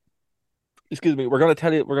 right, excuse me, we're going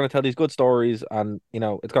to tell these good stories and,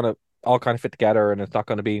 it's going to all kind of fit together and it's not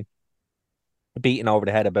going to be beaten over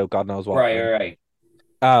the head about God knows what. Right.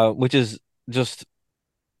 Which is just,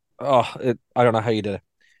 I don't know how you did it.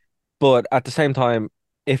 But at the same time,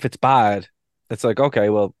 if it's bad, it's like, okay,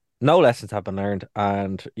 well, no lessons have been learned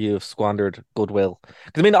and you've squandered goodwill.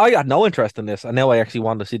 Because I mean, I had no interest in this and now I actually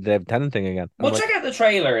want to see the David Tennant thing again. Well, check out the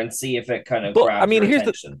trailer and see if it kind of grabs your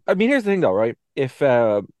attention. Here's the thing though, right? If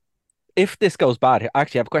this goes bad, I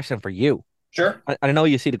actually have a question for you. Sure. I know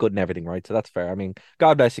you see the good in everything, right? So that's fair. I mean,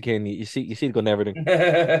 God bless you, King. You see the good in everything.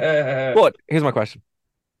 But here's my question.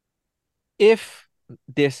 If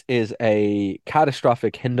this is a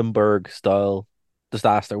catastrophic Hindenburg style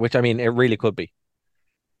disaster, which I mean it really could be,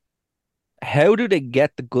 how do they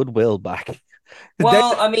get the goodwill back?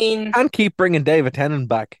 Well, I mean, and keep bringing David Tennant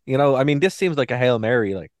back. I mean, this seems like a Hail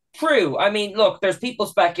Mary. Like, true. I mean, look, there's people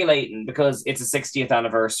speculating because it's a 60th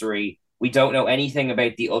anniversary. We don't know anything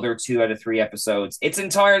about the other 2 out of 3 episodes. It's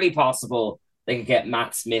entirely possible they could get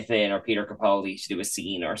Matt Smith in or Peter Capaldi to do a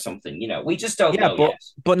scene or something. We just don't know yet.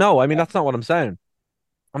 But no, I mean, that's not what I'm saying.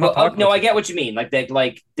 I get what you mean. Like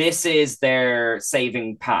this is their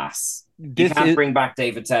saving pass. You can't bring back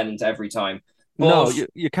David Tennant every time. But, no,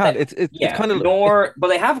 you can't. It's kind of but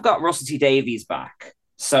they have got Russell T Davies back.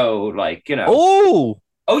 So like Oh,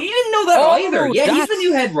 you didn't know that either. Yeah, he's the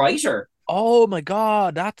new head writer. Oh my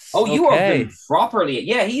God, that's you have been properly.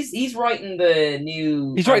 Yeah, he's writing the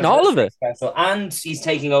new. He's writing all of it, special, and he's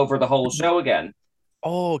taking over the whole show again.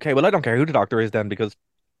 Oh, okay. Well, I don't care who the Doctor is then, because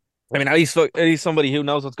I mean, at least somebody who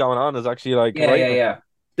knows what's going on is actually like, yeah.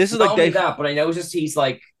 This is not like only that, but I noticed he's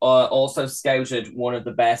like also scouted one of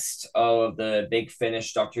the best of the big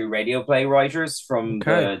Finnish Doctor Who radio play writers from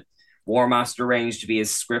the War Master range to be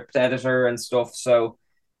his script editor and stuff. So.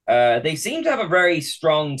 They seem to have a very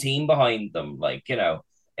strong team behind them. Like,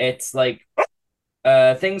 it's like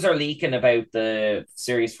things are leaking about the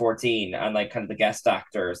Series 14 and like kind of the guest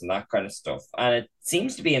actors and that kind of stuff. And it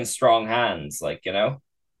seems to be in strong hands, like, Kind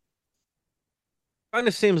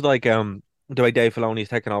of seems like the way Dave Filoni's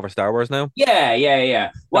taking over Star Wars now.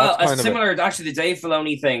 Yeah. Well, actually, the Dave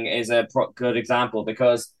Filoni thing is a good example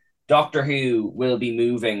because Doctor Who will be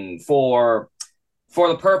moving for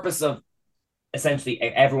the purpose of essentially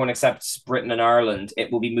everyone except Britain and Ireland. It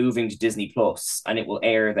will be moving to Disney Plus and it will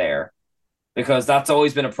air there, because that's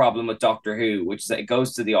always been a problem with Doctor Who, which is that it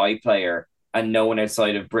goes to the iPlayer and no one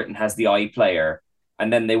outside of Britain has the iPlayer,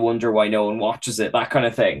 and then they wonder why no one watches it, that kind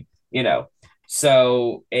of thing,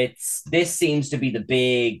 So this seems to be the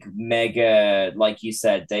big mega, like you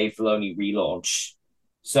said, Dave Filoni relaunch.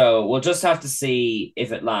 So we'll just have to see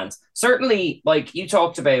if it lands. Certainly, like you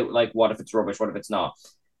talked about, like what if it's rubbish, what if it's not?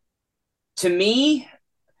 To me,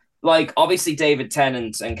 like, obviously David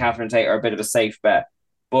Tennant and Catherine Tate are a bit of a safe bet.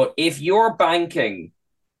 But if you're banking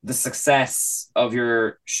the success of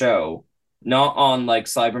your show, not on, like,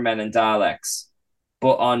 Cybermen and Daleks,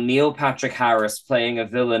 but on Neil Patrick Harris playing a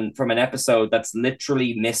villain from an episode that's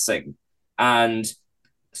literally missing, and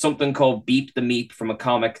something called Beep the Meep from a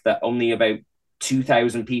comic that only about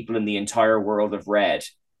 2,000 people in the entire world have read.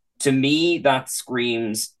 To me, that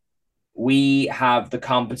screams we have the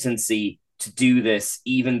competency to do this,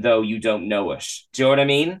 even though you don't know it. Do you know what I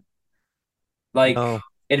mean? Like,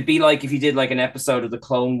 it'd be like if you did like an episode of the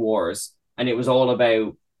Clone Wars and it was all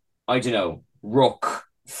about, I don't know, Rook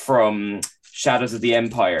from Shadows of the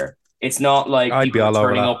Empire. It's not like people are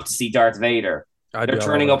turning up to see Darth Vader. They're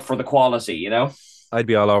turning up for the quality, you know? I'd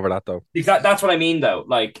be all over that, though. That's what I mean, though.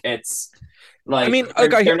 Like, it's like, I mean,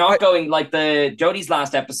 they're not going like the Jodie's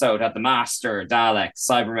last episode had the Master, Dalek,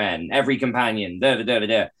 Cybermen, every companion,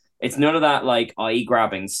 It's none of that like eye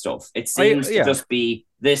grabbing stuff. It seems to just be,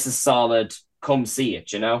 this is solid, come see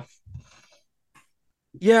it, you know?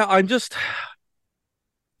 Yeah,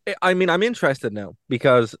 I'm interested now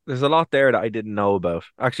because there's a lot there that I didn't know about.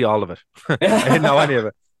 Actually, all of it. I didn't know any of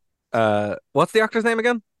it. What's the actor's name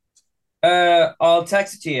again? I'll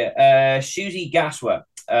text it to you. Ncuti Gatwa.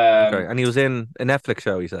 Okay, and he was in a Netflix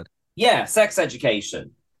show, he said. Yeah, Sex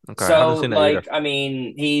Education. Okay, so like, I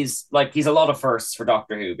mean, he's a lot of firsts for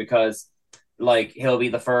Doctor Who because like he'll be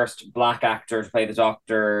the first black actor to play the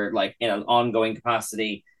Doctor, like in an ongoing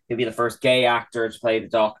capacity. He'll be the first gay actor to play the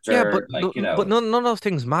Doctor. Yeah, but like, you know, but none of those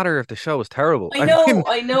things matter if the show is terrible. I know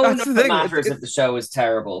none of it matters if the show is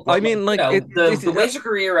terrible. But, I mean, like, the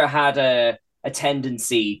Whittaker era had a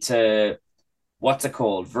tendency to, what's it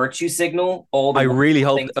called, virtue signal. I really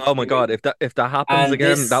hope. Oh my god, if that happens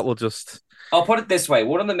again, that will just. I'll put it this way: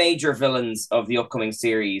 one of the major villains of the upcoming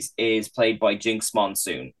series is played by Jinx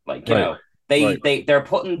Monsoon. Like, you know, they're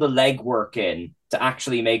putting the legwork in to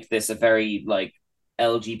actually make this a very like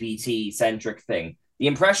LGBT centric thing. The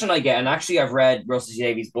impression I get, and actually I've read Russell T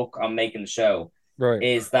Davies' book on making the show,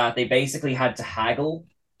 is that they basically had to haggle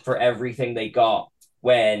for everything they got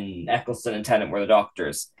when Eccleston and Tennant were the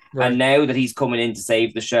Doctors. Right. And now that he's coming in to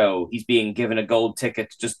save the show, he's being given a gold ticket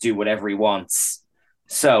to just do whatever he wants.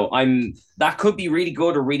 So that could be really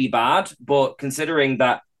good or really bad, but considering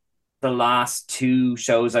that the last two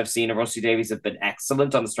shows I've seen of Russell T Davies have been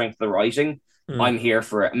excellent on the strength of the writing, I'm here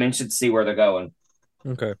for it. I'm interested to see where they're going.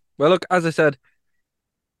 Okay. Well, look, as I said,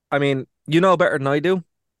 I mean, you know better than I do.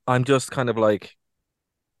 I'm just kind of like,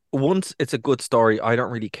 once it's a good story, I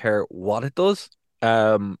don't really care what it does.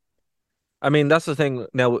 I mean, that's the thing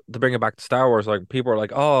now to bring it back to Star Wars. Like, people are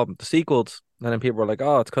like, oh, the sequels. And then people are like,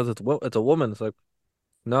 oh, it's because it's a woman. It's like,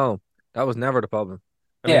 no, that was never the problem.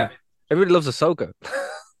 I mean, everybody loves Ahsoka.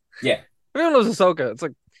 Yeah. Everyone loves Ahsoka. It's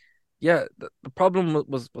like, yeah, the problem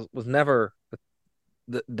was never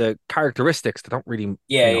the characteristics that don't really.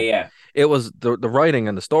 Yeah. It was the writing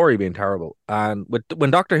and the story being terrible. And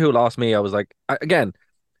when Doctor Who lost me, I was like, again,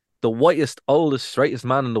 the whitest, oldest, straightest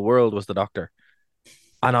man in the world was the Doctor.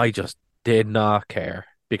 And I just did not care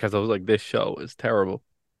because I was like, this show is terrible.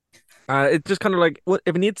 It's just kind of like, what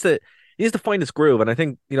if it needs to find its groove. And I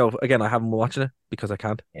think, you know, again, I haven't been watching it because I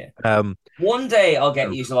can't. Yeah. One day I'll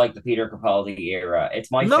get you to like the Peter Capaldi era.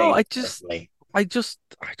 It's my favorite. No, I just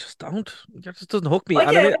don't. It just doesn't hook me.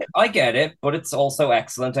 I get it, but it's also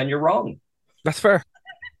excellent, and you're wrong. That's fair.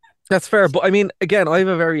 But I mean, again, I have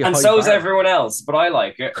a very and high so is bar. everyone else, but I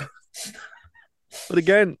like it. But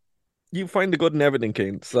again, you find the good in everything,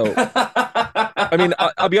 Kane. So, I mean,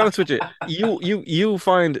 I'll be honest with you. You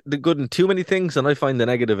find the good in too many things, and I find the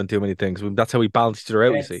negative in too many things. That's how we balance each other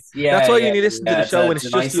out. You see, that's why when you listen to the show, and it's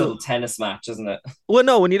just a nice little tennis match, isn't it? Well,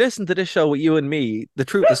 no, when you listen to this show with you and me, the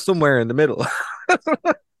truth is somewhere in the middle.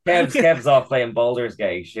 Kev's off playing Baldur's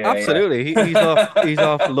Gate. Yeah, absolutely. Yeah. He's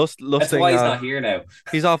off lusting. That's why he's not here now.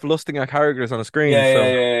 He's off lusting at characters on a screen.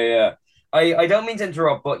 Yeah. I don't mean to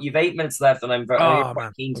interrupt, but you've 8 minutes left, and I'm very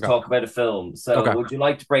keen to talk about a film. So, would you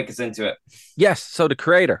like to break us into it? Yes. So, The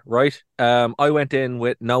Creator, right? I went in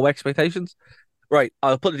with no expectations. Right.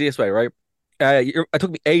 I'll put it this way, right? It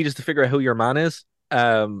took me ages to figure out who your man is,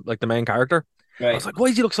 like the main character. Right. I was like, why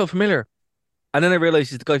does he look so familiar? And then I realized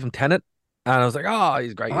he's the guy from Tenet, and I was like, oh,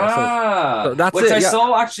 he's great. So that's which I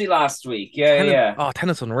saw actually last week. Yeah. Oh,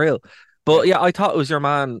 Tenet's unreal. But yeah, I thought it was your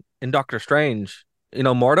man in Doctor Strange. You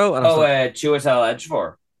know, Mordo? And Chiwetel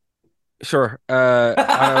Ejiofor. Sure. And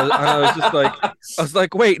I was just like, I was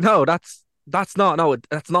like, wait, no, that's not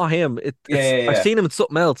him. I've seen him in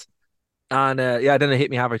something else. And then it hit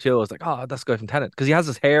me halfway through. I was like, oh, that's the guy from Tenet. Because he has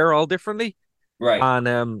his hair all differently. Right.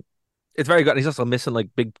 And it's very good. And he's also missing like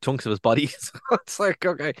big chunks of his body. So it's like,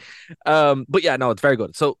 okay. But yeah, no, it's very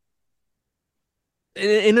good. So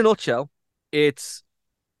in a nutshell, it's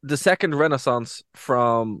the second renaissance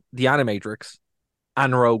from the Animatrix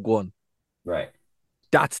and Rogue One. Right.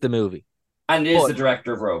 That's the movie. And is the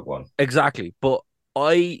director of Rogue One. Exactly. But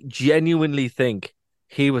I genuinely think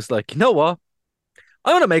he was like, you know what?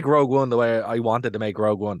 I want to make Rogue One the way I wanted to make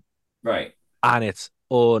Rogue One. Right. and it's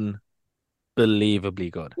unbelievably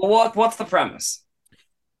good. Well, what's the premise?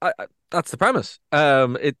 That's the premise.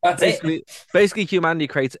 It That's basically it. basically humanity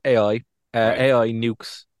creates AI. Right. AI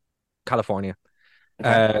nukes California.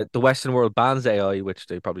 Okay. The Western world bans AI, which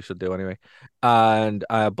they probably should do anyway, and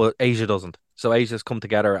but Asia doesn't. So Asia's come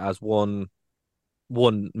together as one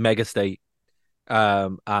mega state,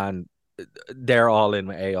 and they're all in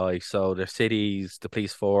with AI. So their cities, the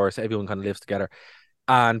police force, everyone kind of lives together.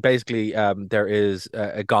 And basically, there is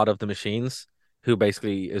a god of the machines who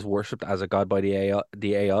basically is worshipped as a god by the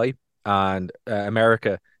AI, and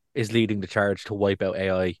America is leading the charge to wipe out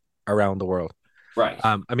AI around the world. Right.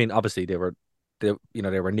 I mean, obviously they were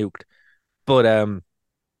nuked, but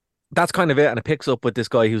that's kind of it. And it picks up with this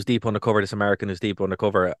guy who's deep undercover, this American who's deep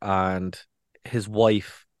undercover, and his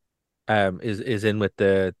wife is in with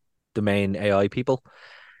the main AI people,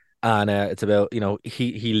 and it's about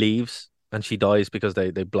he leaves and she dies because they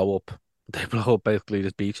blow up they blow up basically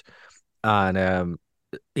this beach, and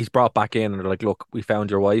he's brought back in and they're like, look, we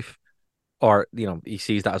found your wife, or he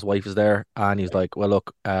sees that his wife is there, and he's like, well,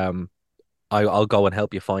 look, I'll go and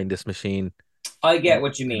help you find this machine. I get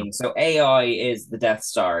what you mean. So AI is the Death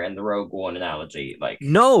Star in the Rogue One analogy. Like,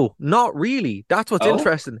 No, not really. That's what's oh,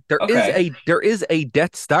 interesting. There is okay. a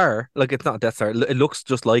Death Star. Like, it's not a Death Star. It looks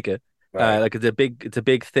just like it. Right. Like it's a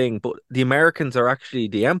big thing. But the Americans are actually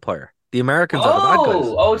the Empire. The Americans are the bad guys.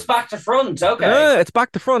 Oh, it's back to front. Okay. It's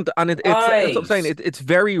back to front, and it's that's what I'm Right. saying. It's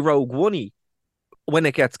very Rogue One-y when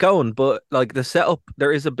it gets going. But like the setup,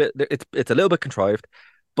 there is a bit. It's a little bit contrived,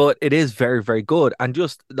 but it is very very good. And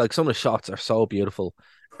just like some of the shots are so beautiful.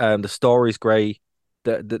 The story's great.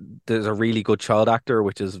 There's a really good child actor,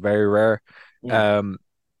 which is very rare. Mm. Um,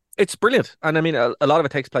 it's brilliant, and I mean, a lot of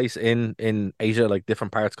it takes place in Asia, like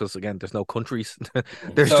different parts, because again, there's no countries.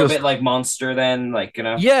 There's So a just bit like Monster then, like, you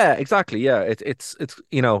know. yeah, exactly. Yeah, it's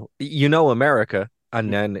America, and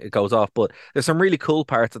Mm. then it goes off. But there's some really cool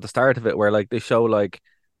parts at the start of it where like they show like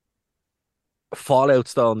Fallout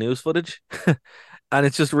style news footage, and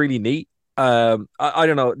it's just really neat. I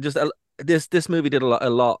don't know, just this movie did a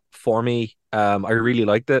lot for me. I really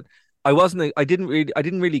liked it. I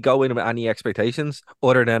didn't really go in with any expectations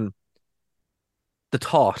other than the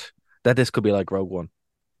thought that this could be like Rogue One.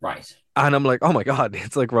 Right. And I'm like, oh my God,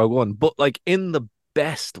 it's like Rogue One, but like in the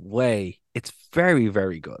best way. It's very,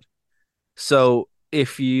 very good. So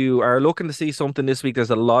if you are looking to see something this week, there's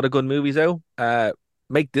a lot of good movies out.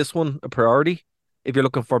 Make this one a priority if you're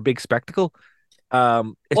looking for a big spectacle. It's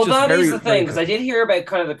Well, just that is very, the very thing, because good. I did hear about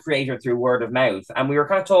kind of the creator through word of mouth, and we were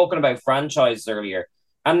kind of talking about franchises earlier,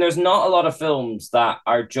 and there's not a lot of films that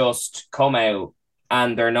are just come out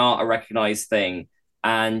and they're not a recognized thing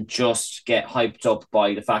and just get hyped up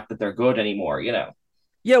by the fact that they're good anymore, you know?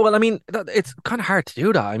 Yeah, well, I mean, it's kind of hard to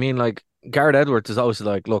do that. I mean, like Gareth Edwards is always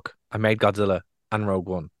like, look, I made Godzilla and Rogue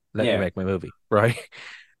One. Let me Yeah. make my movie, right?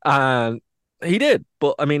 And he did.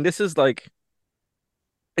 But I mean, this is like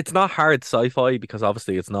it's not hard sci-fi because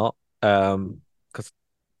obviously it's not. Because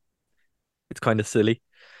it's kind of silly.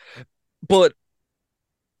 But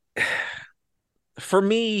for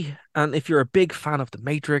me, and if you're a big fan of the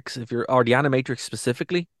Matrix, or the Animatrix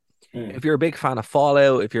specifically, Mm. if you're a big fan of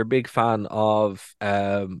Fallout, if you're a big fan of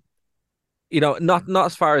not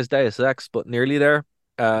as far as Deus Ex, but nearly there.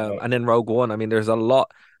 Okay. And then Rogue One. I mean, there's a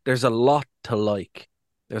lot to like.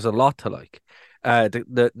 There's a lot to like.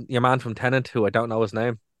 The your man from Tenant, who I don't know his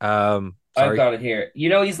name. I've Sorry. got it here. You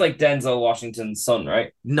know, he's like Denzel Washington's son,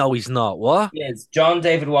 right? No, he's not. What? He is John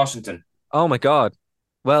David Washington. Oh my God.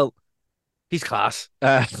 Well, he's class.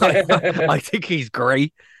 I think he's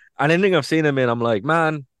great. And anything I've seen him in, I'm like,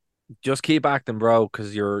 man, just keep acting, bro,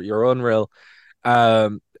 because you're unreal.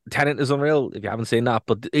 Um, Tenant is unreal if you haven't seen that,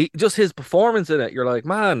 but just his performance in it, you're like,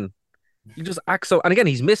 man, you just act so. And again,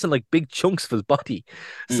 he's missing like big chunks of his body,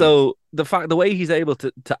 Mm. so the way he's able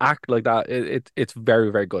to act like that, it's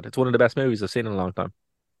very very good. It's one of the best movies I've seen in a long time.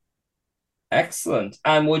 Excellent.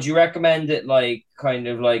 And would you recommend it like kind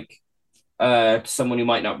of like to someone who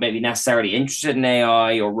might not maybe necessarily interested in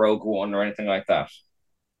AI or Rogue One or anything like that?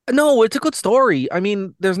 No, it's a good story. I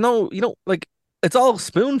mean, there's no, like it's all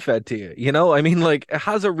spoon fed to you, I mean, like it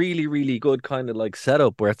has a really, really good kind of like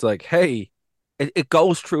setup where it's like, hey, it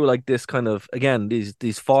goes through like this kind of again,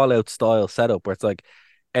 these Fallout style setup where it's like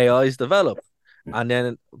AI's develop and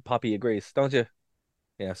then Poppy agrees, don't you?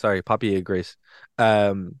 Yeah, sorry, Poppy agrees.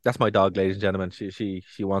 That's my dog, ladies and gentlemen. She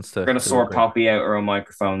wants We're to gonna to sort agree. Poppy out her own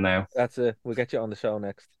microphone now. That's it. We'll get you on the show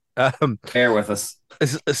next. Um, Bear with us.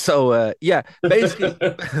 so yeah, basically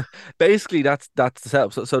basically that's the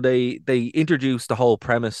setup. So they introduce the whole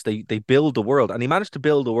premise. They build the world, and he managed to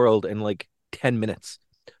build the world in like 10 minutes.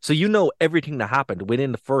 So you know everything that happened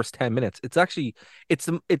within the first 10 minutes. It's actually it's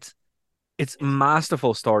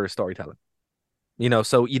masterful storytelling. You know,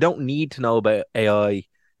 so you don't need to know about AI.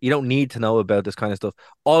 You don't need to know about this kind of stuff.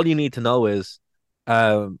 All you need to know is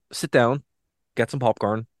sit down, get some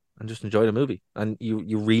popcorn, and just enjoy the movie. And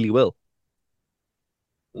you really will.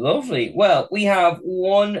 Lovely. Well, we have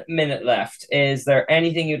 1 minute left. Is there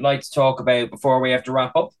anything you'd like to talk about before we have to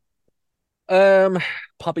wrap up?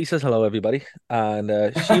 Poppy says hello, everybody, and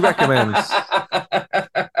she recommends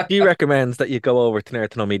that you go over to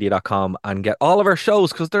nerdtoknowmedia.com and get all of our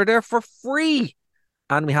shows because they're there for free,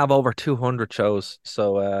 and we have over 200 shows.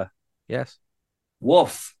 So, yes,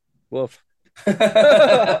 woof.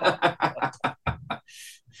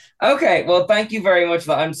 Okay, well, thank you very much.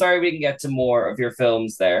 I'm sorry we didn't get to more of your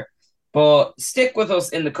films there, but stick with us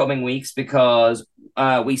in the coming weeks because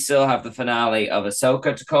we still have the finale of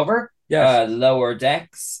Ahsoka to cover. Yes. Lower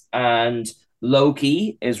Decks, and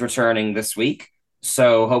Loki is returning this week.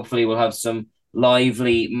 So hopefully we'll have some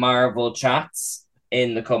lively Marvel chats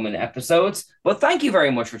in the coming episodes. But thank you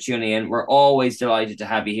very much for tuning in. We're always delighted to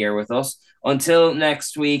have you here with us. Until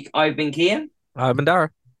next week, I've been Cian. I've been Dara.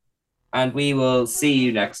 And we will see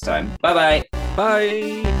you next time. Bye-bye.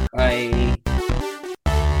 Bye. Bye.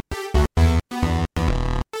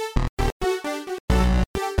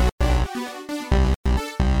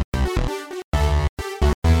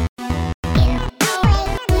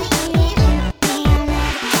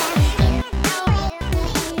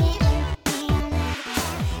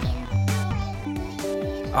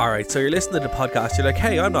 Alright, so you're listening to the podcast, you're like,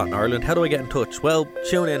 hey, I'm not in Ireland, how do I get in touch? Well,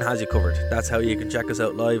 TuneIn has you covered. That's how you can check us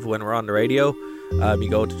out live when we're on the radio. You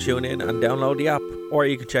go to TuneIn and download the app, or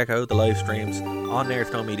you can check out the live streams on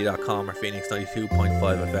nerdtoknowmedia.com or Phoenix 92.5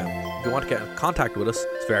 FM. If you want to get in contact with us,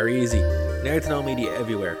 it's very easy. Nerd to Know Media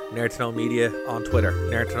everywhere. Nerd to Know Media on Twitter,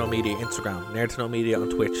 Nerd to Know Media Instagram, Nerd to Know Media on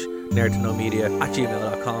Twitch, Nerd to Know Media at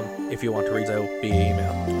gmail.com if you want to reach out via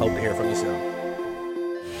email. Hope to hear from you soon.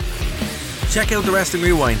 Check out the Wrestling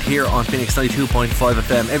Rewind here on Phoenix 92.5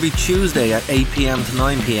 FM every Tuesday at 8 p.m. to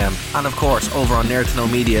 9 p.m. And of course, over on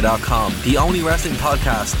nerdtoknowmedia.com, the only wrestling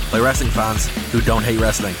podcast by wrestling fans who don't hate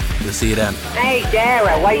wrestling. We'll see you then. Hey,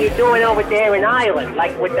 Dara, what are you doing over there in Ireland?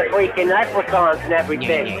 Like with the freaking leprechauns and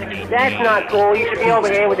everything. That's not cool. You should be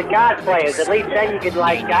over here with the cosplayers. At least then you could,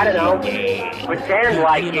 like, I don't know, pretend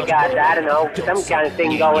like you got, I don't know, some kind of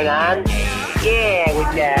thing going on. Yeah,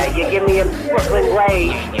 with you give me a Brooklyn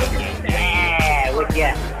Blaze. With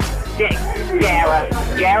you. Dara.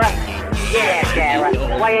 Yeah,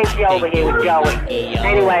 Dara. Why ain't you over here with Joey?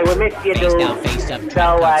 Anyway, we missed you, dude. So, this is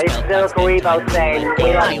Little Karibo saying,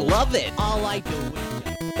 I love it.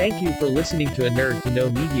 Thank you for listening to a Nerd to Know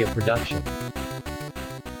Media production.